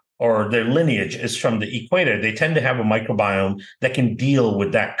grown up or their lineage is from the equator, they tend to have a microbiome that can deal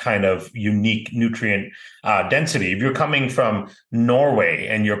with that kind of unique nutrient density. If you're coming from Norway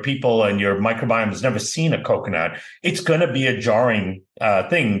and your people and your microbiome has never seen a coconut, it's going to be a jarring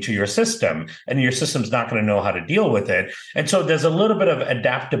thing to your system, and your system's not going to know how to deal with it. And so there's a little bit of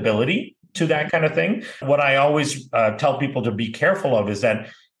adaptability to that kind of thing. What I always tell people to be careful of is that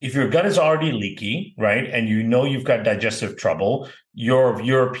if your gut is already leaky, right, and you know you've got digestive trouble, you're of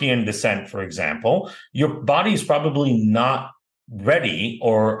European descent, for example, your body is probably not ready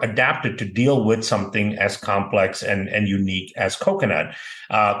or adapted to deal with something as complex and unique as coconut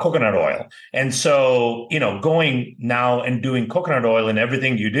oil. And so, going now and doing coconut oil in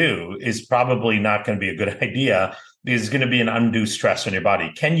everything you do is probably not going to be a good idea, because it's going to be an undue stress on your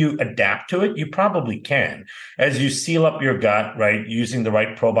body. Can you adapt to it? You probably can. As you seal up your gut, right, using the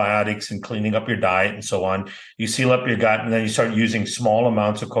right probiotics and cleaning up your diet and so on, you seal up your gut and then you start using small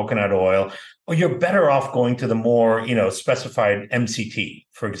amounts of coconut oil. Or you're better off going to the more, specified MCT,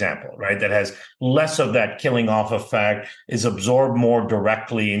 for example, right? That has less of that killing off effect, is absorbed more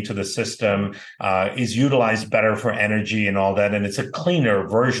directly into the system, is utilized better for energy and all that. And it's a cleaner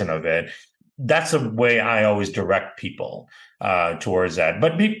version of it. That's the way I always direct people towards that.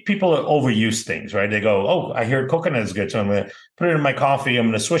 But people overuse things, right? They go, oh, I hear coconut is good, so I'm going to put it in my coffee. I'm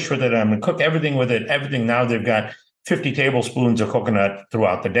going to swish with it. I'm going to cook everything with it. Everything. Now they've got 50 tablespoons of coconut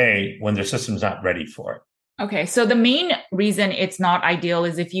throughout the day when their system's not ready for it. Okay. So the main reason it's not ideal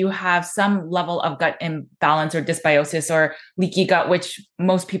is if you have some level of gut imbalance or dysbiosis or leaky gut, which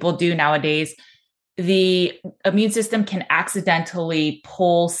most people do nowadays, the immune system can accidentally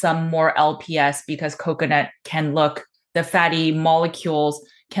pull some more LPS because coconut can look, the fatty molecules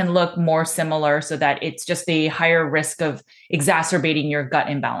can look more similar, so that it's just a higher risk of exacerbating your gut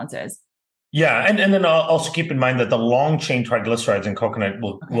imbalances. Yeah. And then also keep in mind that the long chain triglycerides in coconut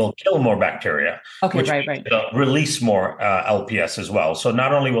will kill more bacteria, which right. Release more LPS as well. So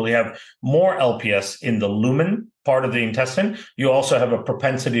not only will you have more LPS in the lumen part of the intestine, you also have a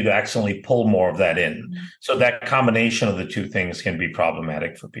propensity to accidentally pull more of that in. Mm-hmm. So that combination of the two things can be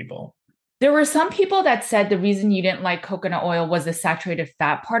problematic for people. There were some people that said the reason you didn't like coconut oil was the saturated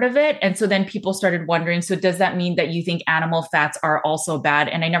fat part of it. And so then people started wondering, so does that mean that you think animal fats are also bad?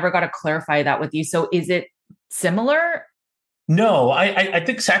 And I never got to clarify that with you. So is it similar? No, I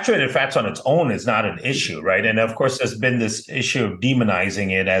think saturated fats on its own is not an issue, right? And of course, there's been this issue of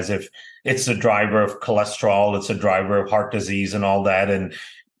demonizing it as if it's a driver of cholesterol, it's a driver of heart disease and all that. And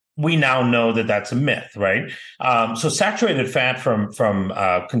we now know that that's a myth, right? So saturated fat from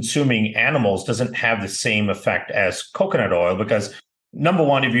consuming animals doesn't have the same effect as coconut oil, because number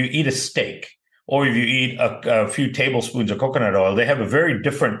one, if you eat a steak or if you eat a few tablespoons of coconut oil, they have a very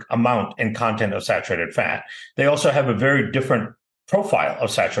different amount and content of saturated fat. They also have a very different profile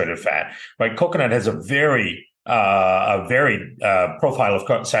of saturated fat, right? Coconut has a very profile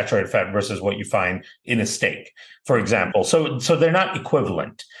of saturated fat versus what you find in a steak, for example. So they're not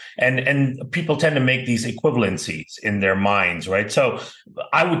equivalent. And people tend to make these equivalencies in their minds, right? So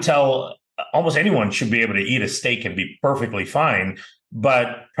I would tell almost anyone should be able to eat a steak and be perfectly fine,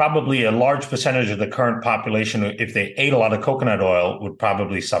 but probably a large percentage of the current population, if they ate a lot of coconut oil, would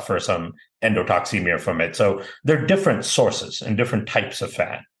probably suffer some endotoxemia from it. So they're different sources and different types of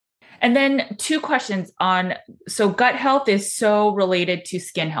fat. And then two questions on, so gut health is so related to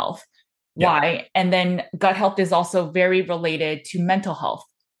skin health. Why? Yeah. And then gut health is also very related to mental health,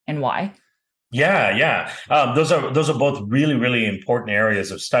 and why? Yeah. Those are both really, really important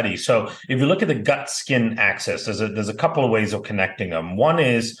areas of study. So if you look at the gut-skin axis, there's a couple of ways of connecting them. One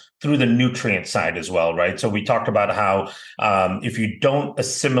is through the nutrient side as well, right? So we talked about how if you don't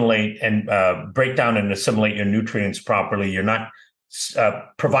assimilate and break down and assimilate your nutrients properly, you're not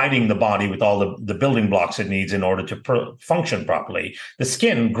providing the body with all the building blocks it needs in order to function properly. The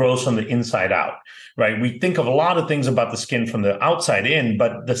skin grows from the inside out, right? We think of a lot of things about the skin from the outside in,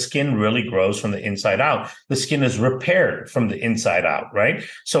 but the skin really grows from the inside out. The skin is repaired from the inside out, right?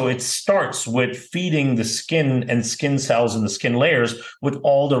 So it starts with feeding the skin and skin cells and the skin layers with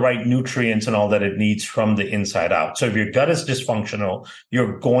all the right nutrients and all that it needs from the inside out. So if your gut is dysfunctional,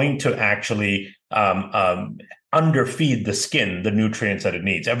 you're going to actually underfeed the skin the nutrients that it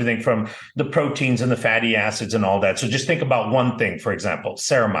needs, everything from the proteins and the fatty acids and all that. So just think about one thing, for example,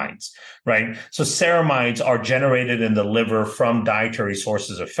 ceramides, right? So ceramides are generated in the liver from dietary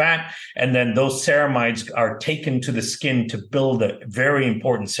sources of fat. And then those ceramides are taken to the skin to build a very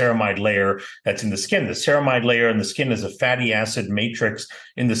important ceramide layer that's in the skin. The ceramide layer in the skin is a fatty acid matrix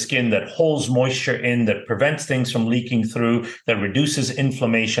in the skin that holds moisture in, that prevents things from leaking through, that reduces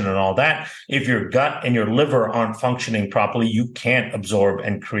inflammation and all that. If your gut and your liver aren't functioning properly, you can't absorb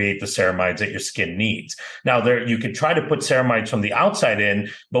and create the ceramides that your skin needs. Now, you could try to put ceramides from the outside in,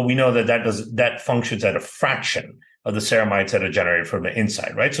 but we know that functions at a fraction of the ceramides that are generated from the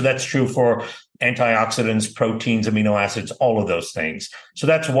inside, right? So that's true for antioxidants, proteins, amino acids, all of those things. So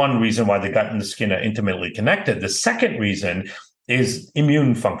that's one reason why the gut and the skin are intimately connected. The second reason is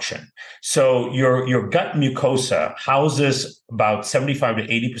immune function. So your gut mucosa houses about 75 to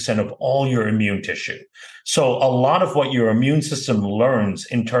 80% of all your immune tissue. So a lot of what your immune system learns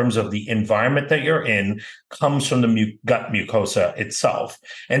in terms of the environment that you're in comes from the gut mucosa itself.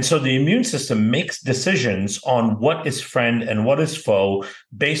 And so the immune system makes decisions on what is friend and what is foe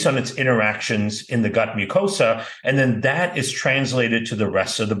based on its interactions in the gut mucosa. And then that is translated to the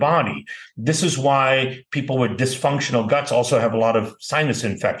rest of the body. This is why people with dysfunctional guts also have a lot of sinus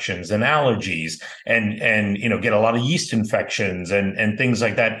infections and allergies and get a lot of yeast infections and things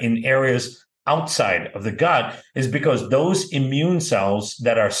like that in areas outside of the gut, is because those immune cells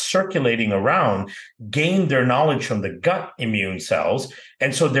that are circulating around gain their knowledge from the gut immune cells.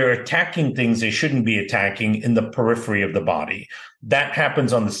 And so they're attacking things they shouldn't be attacking in the periphery of the body. That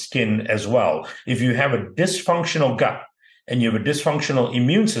happens on the skin as well. If you have a dysfunctional gut and you have a dysfunctional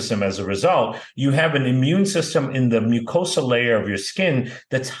immune system as a result, you have an immune system in the mucosal layer of your skin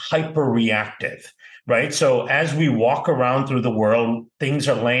that's hyperreactive. Right. So as we walk around through the world, things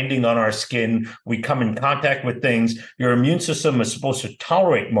are landing on our skin. We come in contact with things. Your immune system is supposed to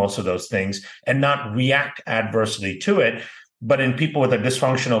tolerate most of those things and not react adversely to it. But in people with a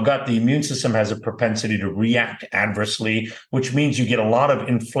dysfunctional gut, the immune system has a propensity to react adversely, which means you get a lot of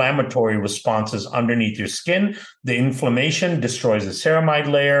inflammatory responses underneath your skin. The inflammation destroys the ceramide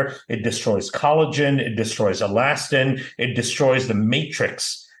layer. It destroys collagen. It destroys elastin. It destroys the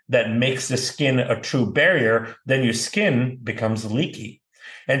matrix that makes the skin a true barrier. Then your skin becomes leaky.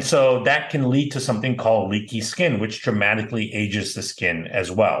 And so that can lead to something called leaky skin, which dramatically ages the skin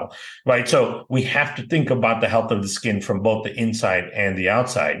as well, right? So we have to think about the health of the skin from both the inside and the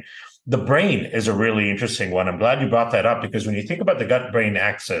outside. The brain is a really interesting one. I'm glad you brought that up, because when you think about the gut-brain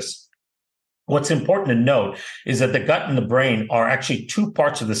axis, what's important to note is that the gut and the brain are actually two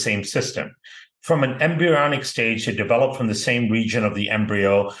parts of the same system. From an embryonic stage, they develop from the same region of the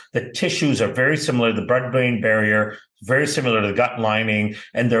embryo. The tissues are very similar. The blood-brain barrier, very similar to the gut lining,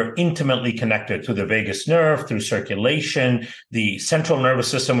 and they're intimately connected through the vagus nerve, through circulation, the central nervous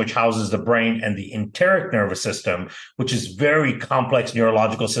system, which houses the brain, and the enteric nervous system, which is very complex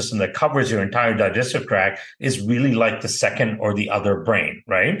neurological system that covers your entire digestive tract, is really like the second or the other brain,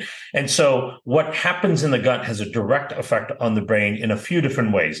 right? And so what happens in the gut has a direct effect on the brain in a few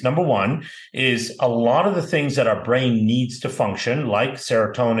different ways. Number one is a lot of the things that our brain needs to function, like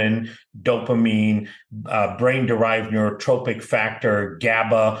serotonin, dopamine, brain-derived neurotropic factor,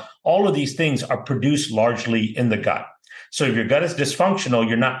 GABA, all of these things are produced largely in the gut. So if your gut is dysfunctional,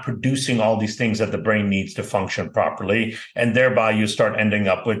 you're not producing all these things that the brain needs to function properly. And thereby you start ending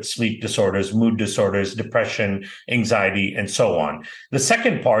up with sleep disorders, mood disorders, depression, anxiety, and so on. The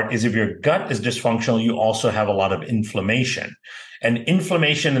second part is if your gut is dysfunctional, you also have a lot of inflammation. And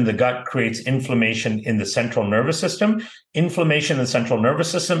inflammation in the gut creates inflammation in the central nervous system. Inflammation in the central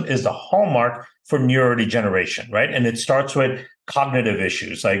nervous system is the hallmark for neurodegeneration, right? And it starts with cognitive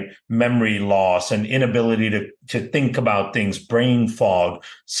issues like memory loss and inability to think about things, brain fog,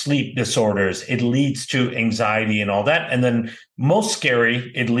 sleep disorders. It leads to anxiety and all that. And then most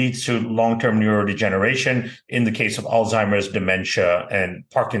scary, it leads to long-term neurodegeneration in the case of Alzheimer's, dementia, and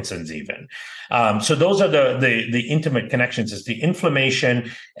Parkinson's even. So those are the intimate connections, is the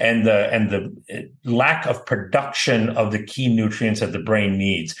inflammation and the lack of production of the key nutrients that the brain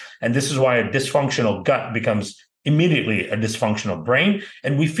needs. And this is why a dysfunctional gut becomes immediately a dysfunctional brain,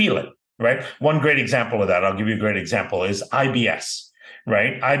 and we feel it, right? One great example of that, I'll give you a great example, is IBS.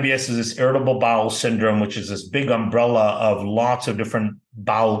 Right? IBS is this irritable bowel syndrome, which is this big umbrella of lots of different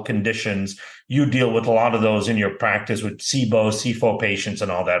bowel conditions. You deal with a lot of those in your practice with SIBO, CFO patients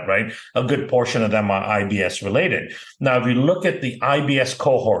and all that, right? A good portion of them are IBS related. Now, if you look at the IBS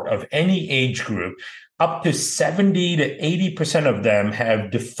cohort of any age group, up to 70 to 80% of them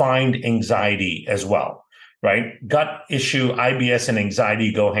have defined anxiety as well. Right? Gut issue, IBS, and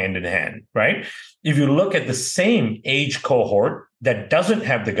anxiety go hand in hand, right? If you look at the same age cohort that doesn't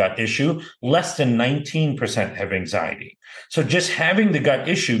have the gut issue, less than 19% have anxiety. So just having the gut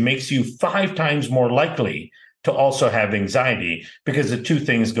issue makes you 5 times more likely to also have anxiety, because the two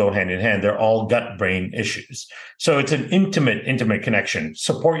things go hand in hand. They're all gut-brain issues. So it's an intimate connection.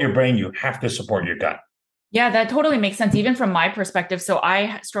 Support your brain, you have to support your gut. Yeah, that totally makes sense. Even from my perspective. So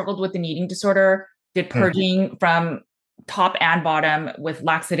I struggled with an eating disorder, did purging from top and bottom with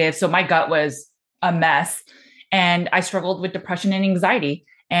laxatives. So my gut was a mess. and I struggled with depression and anxiety.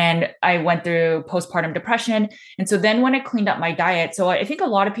 And I went through postpartum depression. And so then when I cleaned up my diet, so I think a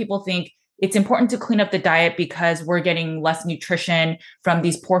lot of people think it's important to clean up the diet because we're getting less nutrition from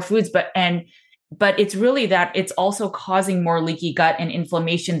these poor foods, but it's really that it's also causing more leaky gut and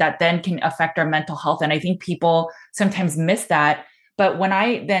inflammation that then can affect our mental health. And I think people sometimes miss that. But when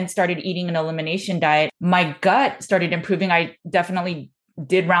I then started eating an elimination diet, my gut started improving. I definitely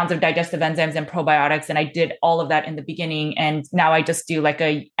did rounds of digestive enzymes and probiotics, and I did all of that in the beginning. And now I just do like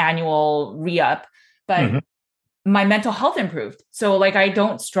a annual re-up. But my mental health improved. So like I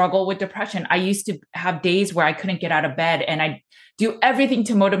don't struggle with depression. I used to have days where I couldn't get out of bed and I do everything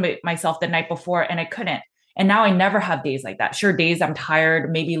to motivate myself the night before and I couldn't. And now I never have days like that. Sure, days I'm tired,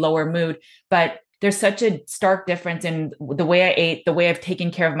 maybe lower mood, but there's such a stark difference in the way I ate, the way I've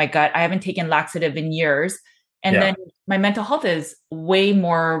taken care of my gut. I haven't taken laxative in years. And then my mental health is way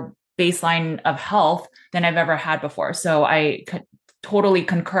more baseline of health than I've ever had before. So I could totally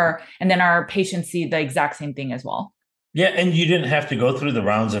concur. And then our patients see the exact same thing as well. Yeah, and you didn't have to go through the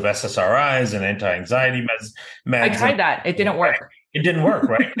rounds of SSRIs and anti-anxiety meds. I tried that. It didn't work. It didn't work,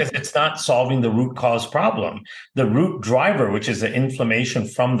 right? Because it's not solving the root cause problem. The root driver, which is the inflammation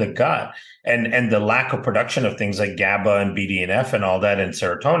from the gut and the lack of production of things like GABA and BDNF and all that and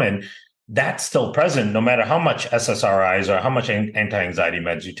serotonin, that's still present no matter how much SSRIs or how much anti-anxiety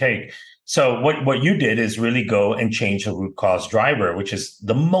meds you take. So what you did is really go and change the root cause driver, which is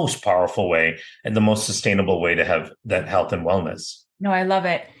the most powerful way and the most sustainable way to have that health and wellness. No, I love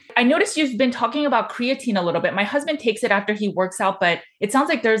it. I noticed you've been talking about creatine a little bit. My husband takes it after he works out, but it sounds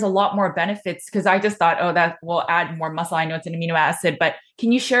like there's a lot more benefits because I just thought, oh, that will add more muscle. I know it's an amino acid, but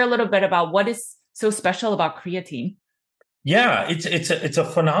can you share a little bit about what is so special about creatine? Yeah, it's a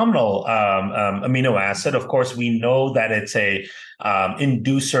phenomenal amino acid. Of course, we know that it's a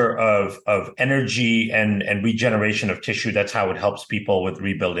inducer of energy and regeneration of tissue. That's how it helps people with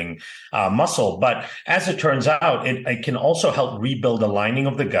rebuilding muscle. But as it turns out, it can also help rebuild the lining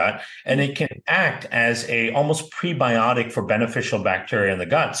of the gut, and it can act as a almost prebiotic for beneficial bacteria in the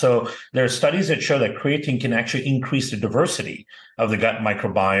gut. So there are studies that show that creatine can actually increase the diversity of the gut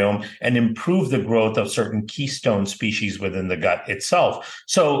microbiome and improve the growth of certain keystone species within the gut itself.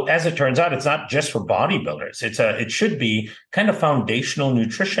 So as it turns out, it's not just for bodybuilders. It should be kind of foundational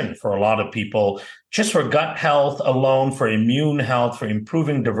nutrition for a lot of people, just for gut health alone, for immune health, for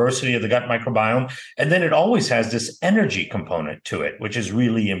improving diversity of the gut microbiome. And then it always has this energy component to it, which is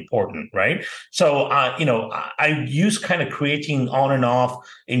really important, right? So, I use kind of creatine on and off.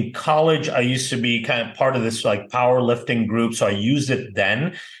 In college, I used to be kind of part of this like powerlifting group. So I used it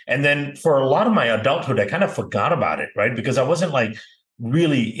then. And then for a lot of my adulthood, I kind of forgot about it, right? Because I wasn't like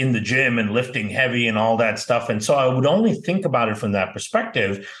really in the gym and lifting heavy and all that stuff. And so I would only think about it from that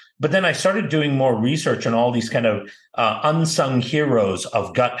perspective. But then I started doing more research on all these kind of unsung heroes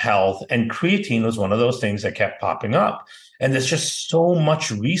of gut health. And creatine was one of those things that kept popping up. And there's just so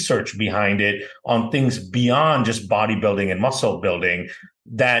much research behind it on things beyond just bodybuilding and muscle building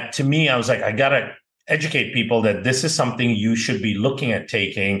that to me, I was like, I got to educate people that this is something you should be looking at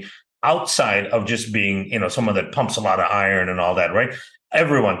taking outside of just being, someone that pumps a lot of iron and all that, right?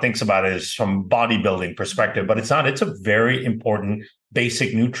 Everyone thinks about it as from bodybuilding perspective, but it's not. It's a very important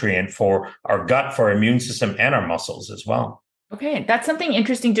basic nutrient for our gut, for our immune system, and our muscles as well. Okay, that's something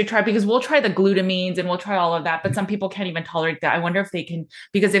interesting to try because we'll try the glutamines and we'll try all of that, but some people can't even tolerate that. I wonder if they can,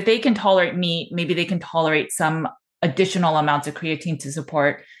 because if they can tolerate meat, maybe they can tolerate some additional amounts of creatine to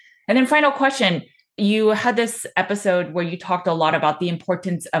support. And then final question, you had this episode where you talked a lot about the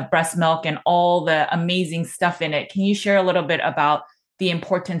importance of breast milk and all the amazing stuff in it. Can you share a little bit about the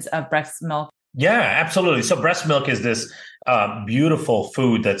importance of breast milk? Yeah, absolutely. So breast milk is this beautiful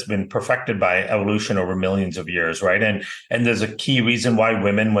food that's been perfected by evolution over millions of years, right? And there's a key reason why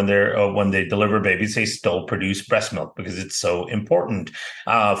women, when they deliver babies, they still produce breast milk because it's so important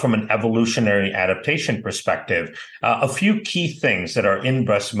from an evolutionary adaptation perspective. A few key things that are in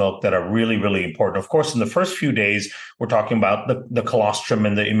breast milk that are really, really important. Of course, in the first few days, we're talking about the colostrum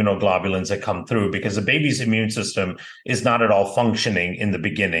and the immunoglobulins that come through because the baby's immune system is not at all functioning in the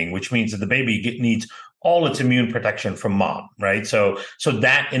beginning, which means that the baby needs all its immune protection from mom, right? So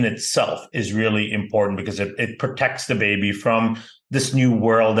that in itself is really important because it protects the baby from this new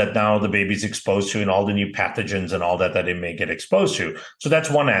world that now the baby's exposed to and all the new pathogens and all that it may get exposed to. So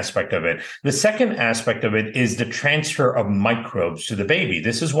that's one aspect of it. The second aspect of it is the transfer of microbes to the baby.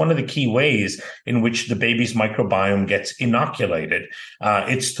 This is one of the key ways in which the baby's microbiome gets inoculated.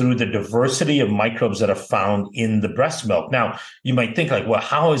 It's through the diversity of microbes that are found in the breast milk. Now, you might think like, well,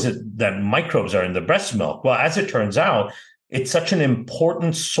 how is it that microbes are in the breast milk? Well, as it turns out, it's such an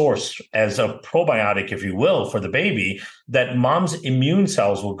important source as a probiotic, if you will, for the baby, that mom's immune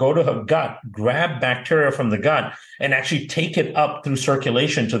cells will go to her gut, grab bacteria from the gut, and actually take it up through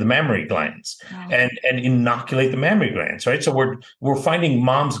circulation to the mammary glands. Wow. and inoculate the mammary glands, right? So we're finding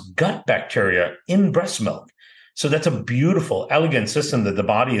mom's gut bacteria in breast milk. So that's a beautiful, elegant system that the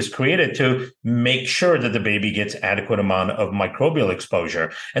body has created to make sure that the baby gets adequate amount of microbial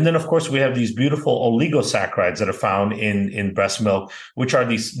exposure. And then, of course, we have these beautiful oligosaccharides that are found in breast milk, which are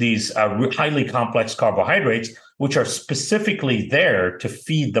these highly complex carbohydrates, which are specifically there to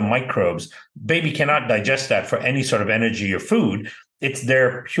feed the microbes. Baby cannot digest that for any sort of energy or food. It's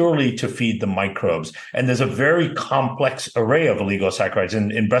there purely to feed the microbes. And there's a very complex array of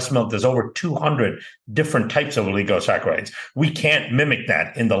oligosaccharides. In breast milk, there's over 200 different types of oligosaccharides. We can't mimic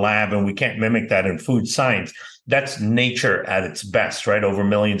that in the lab, and we can't mimic that in food science. That's nature at its best, right? Over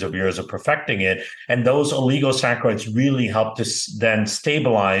millions of years of perfecting it. And those oligosaccharides really help to then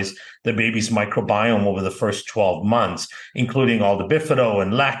stabilize the baby's microbiome over the first 12 months, including all the bifido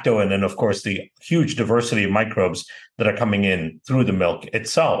and lacto, and then, of course, the huge diversity of microbes that are coming in through the milk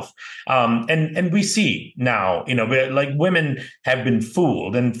itself. And we see now, like women have been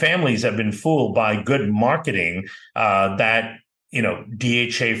fooled and families have been fooled by good marketing that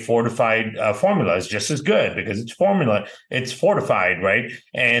DHA fortified formula is just as good because it's fortified, right?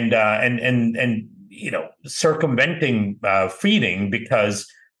 And circumventing feeding because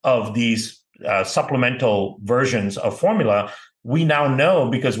of these supplemental versions of formula. We now know,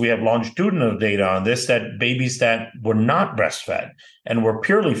 because we have longitudinal data on this, that babies that were not breastfed and were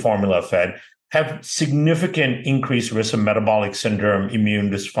purely formula fed have significant increased risk of metabolic syndrome, immune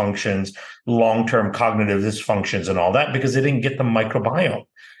dysfunctions, long-term cognitive dysfunctions, and all that, because they didn't get the microbiome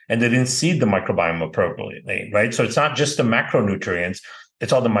and they didn't seed the microbiome appropriately, right? So it's not just the macronutrients,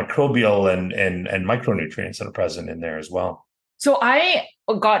 it's all the microbial and micronutrients that are present in there as well. So I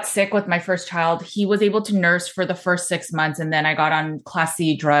got sick with my first child. He was able to nurse for the first 6 months, and then I got on Class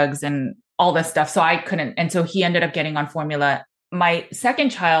C drugs and all this stuff. So I couldn't. And so he ended up getting on formula. My second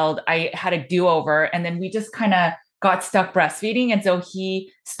child, I had a do-over, and then we just kind of got stuck breastfeeding. And so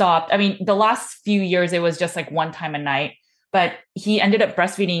he stopped. I mean, the last few years, it was just like one time a night, but he ended up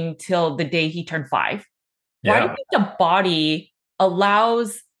breastfeeding till the day he turned 5. Yeah. Why do you think the body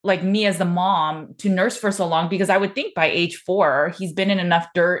allows like me as the mom to nurse for so long? Because I would think by age 4, he's been in enough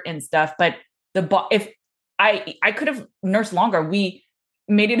dirt and stuff, but if I could have nursed longer, we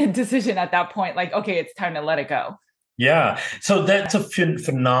made it a decision at that point, like, okay, it's time to let it go. Yeah. So that's a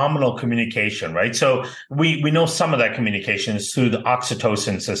phenomenal communication, right? So we know some of that communication is through the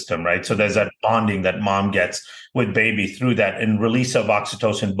oxytocin system, right? So there's that bonding that mom gets with baby through that and release of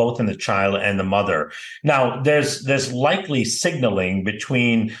oxytocin, both in the child and the mother. Now, there's likely signaling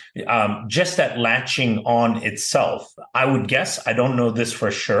between just that latching on itself. I would guess, I don't know this for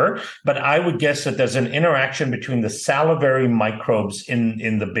sure, but I would guess that there's an interaction between the salivary microbes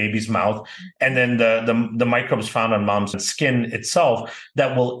in the baby's mouth and then the microbes found on mom's skin itself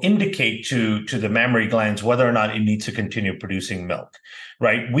that will indicate to the mammary glands whether or not it needs to continue producing milk,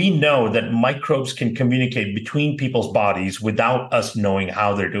 right? We know that microbes can communicate between people's bodies without us knowing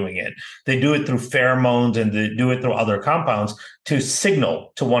how they're doing it. They do it through pheromones and they do it through other compounds to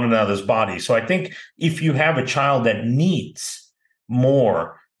signal to one another's bodies. So I think if you have a child that needs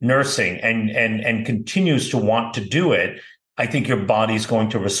more nursing and continues to want to do it, I think your body's going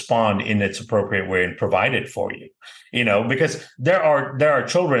to respond in its appropriate way and provide it for you, because there are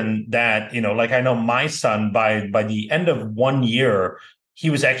children that, like I know my son, by the end of 1 year, he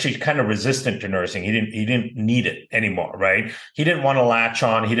was actually kind of resistant to nursing. He didn't need it anymore, right? He didn't want to latch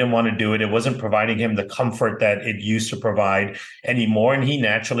on. He didn't want to do it. It wasn't providing him the comfort that it used to provide anymore. And he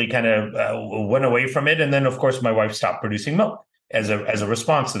naturally kind of went away from it. And then, of course, my wife stopped producing milk as a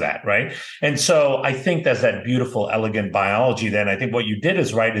response to that, right? And so I think there's that beautiful, elegant biology then. I think what you did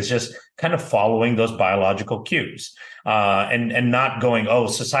is right, is just kind of following those biological cues and not going, oh,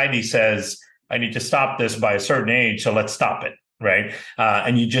 society says I need to stop this by a certain age, so let's stop it, right?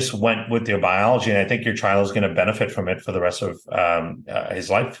 And you just went with your biology, and I think your child is going to benefit from it for the rest of his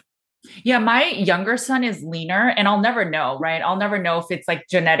life. Yeah, my younger son is leaner, and I'll never know, right? I'll never know if it's like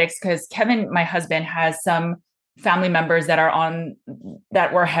genetics, because Kevin, my husband, has some family members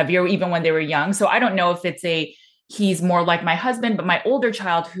that were heavier even when they were young. So I don't know if he's more like my husband, but my older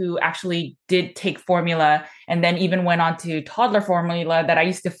child, who actually did take formula and then even went on to toddler formula that I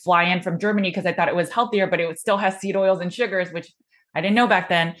used to fly in from Germany because I thought it was healthier, but it still has seed oils and sugars, which I didn't know back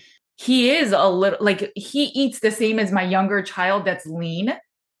then. He is a little like, he eats the same as my younger child that's lean,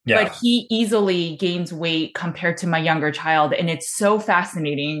 yeah, but he easily gains weight compared to my younger child. And it's so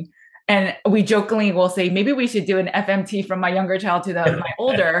fascinating. And we jokingly will say, maybe we should do an FMT from my younger child to my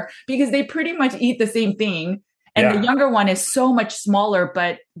older, because they pretty much eat the same thing. And the younger one is so much smaller,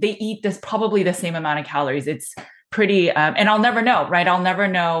 but they eat probably the same amount of calories. It's pretty, and I'll never know, right? I'll never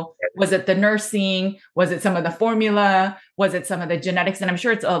know. Was it the nursing? Was it some of the formula? Was it some of the genetics? And I'm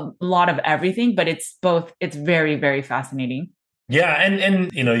sure it's a lot of everything, but it's both. It's very, very fascinating. Yeah. And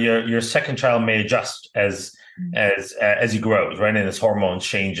your second child may adjust as he grows, right? And his hormones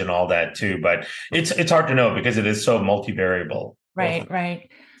change and all that too. But it's hard to know because it is so multivariable. Right.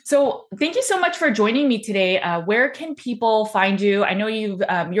 So thank you so much for joining me today. Where can people find you? I know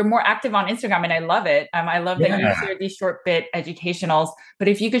you're more active on Instagram, and I love it. I love that you share these short bit educationals, but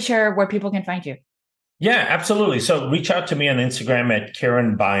if you could share where people can find you. Yeah, absolutely. So reach out to me on Instagram at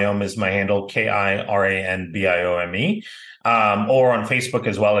Kiran Biome is my handle, KIRANBIOME. Or on Facebook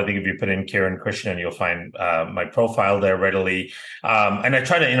as well. I think if you put in Kiran Krishnan, you'll find my profile there readily. And I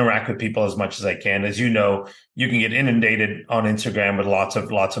try to interact with people as much as I can. As you know, you can get inundated on Instagram with lots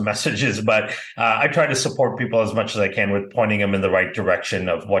of messages, but I try to support people as much as I can with pointing them in the right direction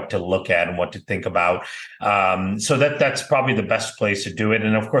of what to look at and what to think about. So that's probably the best place to do it.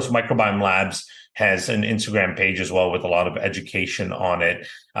 And of course, Microbiome Labs has an Instagram page as well with a lot of education on it.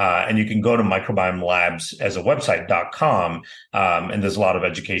 And you can go to Microbiome Labs as a website.com. And there's a lot of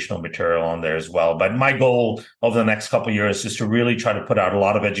educational material on there as well. But my goal over the next couple of years is to really try to put out a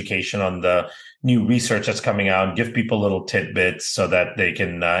lot of education on the new research that's coming out and give people little tidbits so that they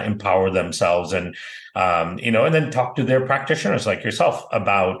can empower themselves and then talk to their practitioners like yourself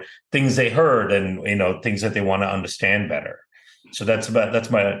about things they heard and, things that they want to understand better. So that's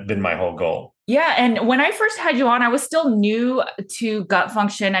been my whole goal. Yeah. And when I first had you on, I was still new to gut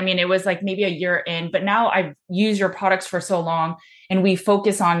function. I mean, it was like maybe a year in, but now I've used your products for so long and we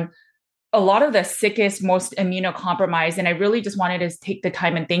focus on a lot of the sickest, most immunocompromised. And I really just wanted to take the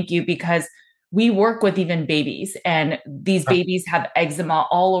time and thank you because we work with even babies and these babies have eczema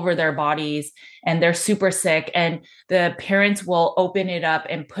all over their bodies and they're super sick and the parents will open it up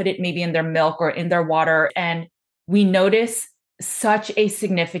and put it maybe in their milk or in their water. And we notice such a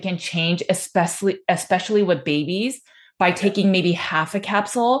significant change, especially with babies, by taking maybe half a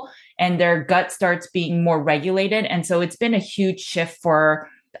capsule and their gut starts being more regulated. And so it's been a huge shift for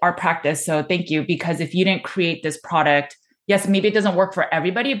our practice. So thank you, because if you didn't create this product, yes, maybe it doesn't work for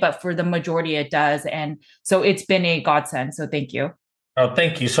everybody, but for the majority it does. And so it's been a godsend. So thank you. Oh,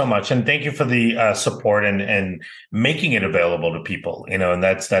 thank you so much. And thank you for the support and making it available to people, and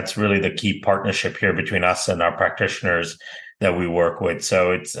that's really the key partnership here between us and our practitioners that we work with.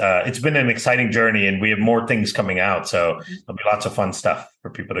 So it's been an exciting journey and we have more things coming out. So there'll be lots of fun stuff for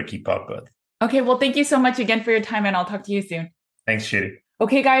people to keep up with. Okay. Well, thank you so much again for your time and I'll talk to you soon. Thanks, Judy.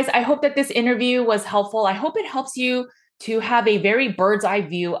 Okay, guys, I hope that this interview was helpful. I hope it helps you to have a very bird's eye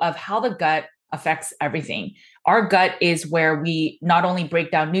view of how the gut affects everything. Our gut is where we not only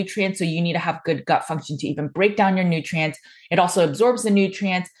break down nutrients, so you need to have good gut function to even break down your nutrients. It also absorbs the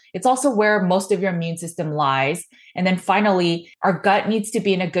nutrients. It's also where most of your immune system lies. And then finally, our gut needs to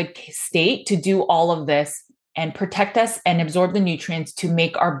be in a good state to do all of this and protect us and absorb the nutrients to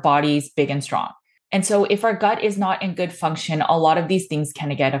make our bodies big and strong. And so if our gut is not in good function, a lot of these things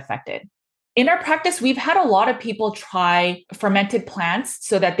can get affected. In our practice, we've had a lot of people try fermented plants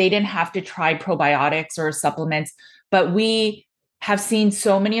so that they didn't have to try probiotics or supplements, but we have seen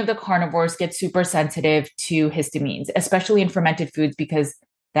so many of the carnivores get super sensitive to histamines, especially in fermented foods, because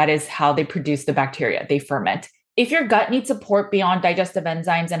that is how they produce the bacteria. They ferment. If your gut needs support beyond digestive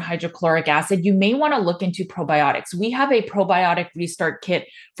enzymes and hydrochloric acid, you may want to look into probiotics. We have a probiotic restart kit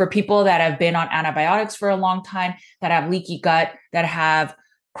for people that have been on antibiotics for a long time, that have leaky gut, that have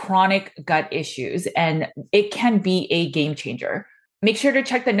chronic gut issues, and it can be a game changer. Make sure to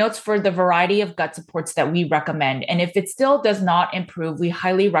check the notes for the variety of gut supports that we recommend. And if it still does not improve, we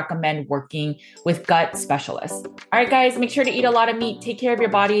highly recommend working with gut specialists. All right, guys, make sure to eat a lot of meat, take care of your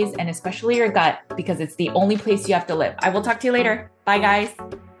bodies, and especially your gut, because it's the only place you have to live. I will talk to you later. Bye, guys.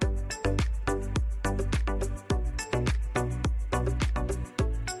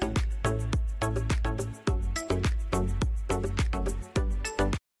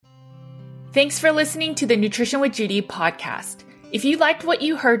 Thanks for listening to the Nutrition with Judy podcast. If you liked what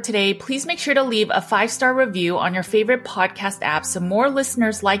you heard today, please make sure to leave a 5-star review on your favorite podcast app so more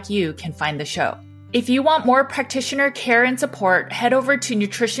listeners like you can find the show. If you want more practitioner care and support, head over to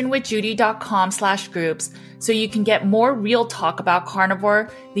nutritionwithjudy.com/groups so you can get more real talk about carnivore,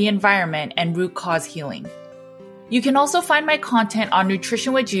 the environment, and root cause healing. You can also find my content on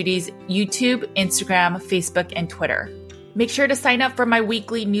Nutrition with Judy's YouTube, Instagram, Facebook, and Twitter. Make sure to sign up for my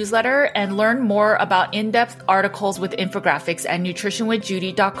weekly newsletter and learn more about in-depth articles with infographics at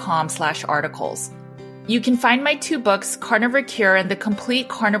nutritionwithjudy.com/articles. You can find my 2 books, Carnivore Cure and The Complete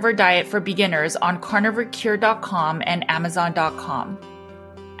Carnivore Diet for Beginners, on carnivorecure.com and amazon.com.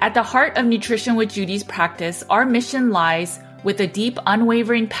 At the heart of Nutrition with Judy's practice, our mission lies with a deep,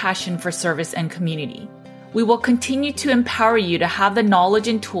 unwavering passion for service and community. We will continue to empower you to have the knowledge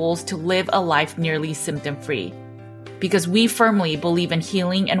and tools to live a life nearly symptom-free, because we firmly believe in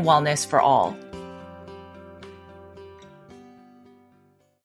healing and wellness for all.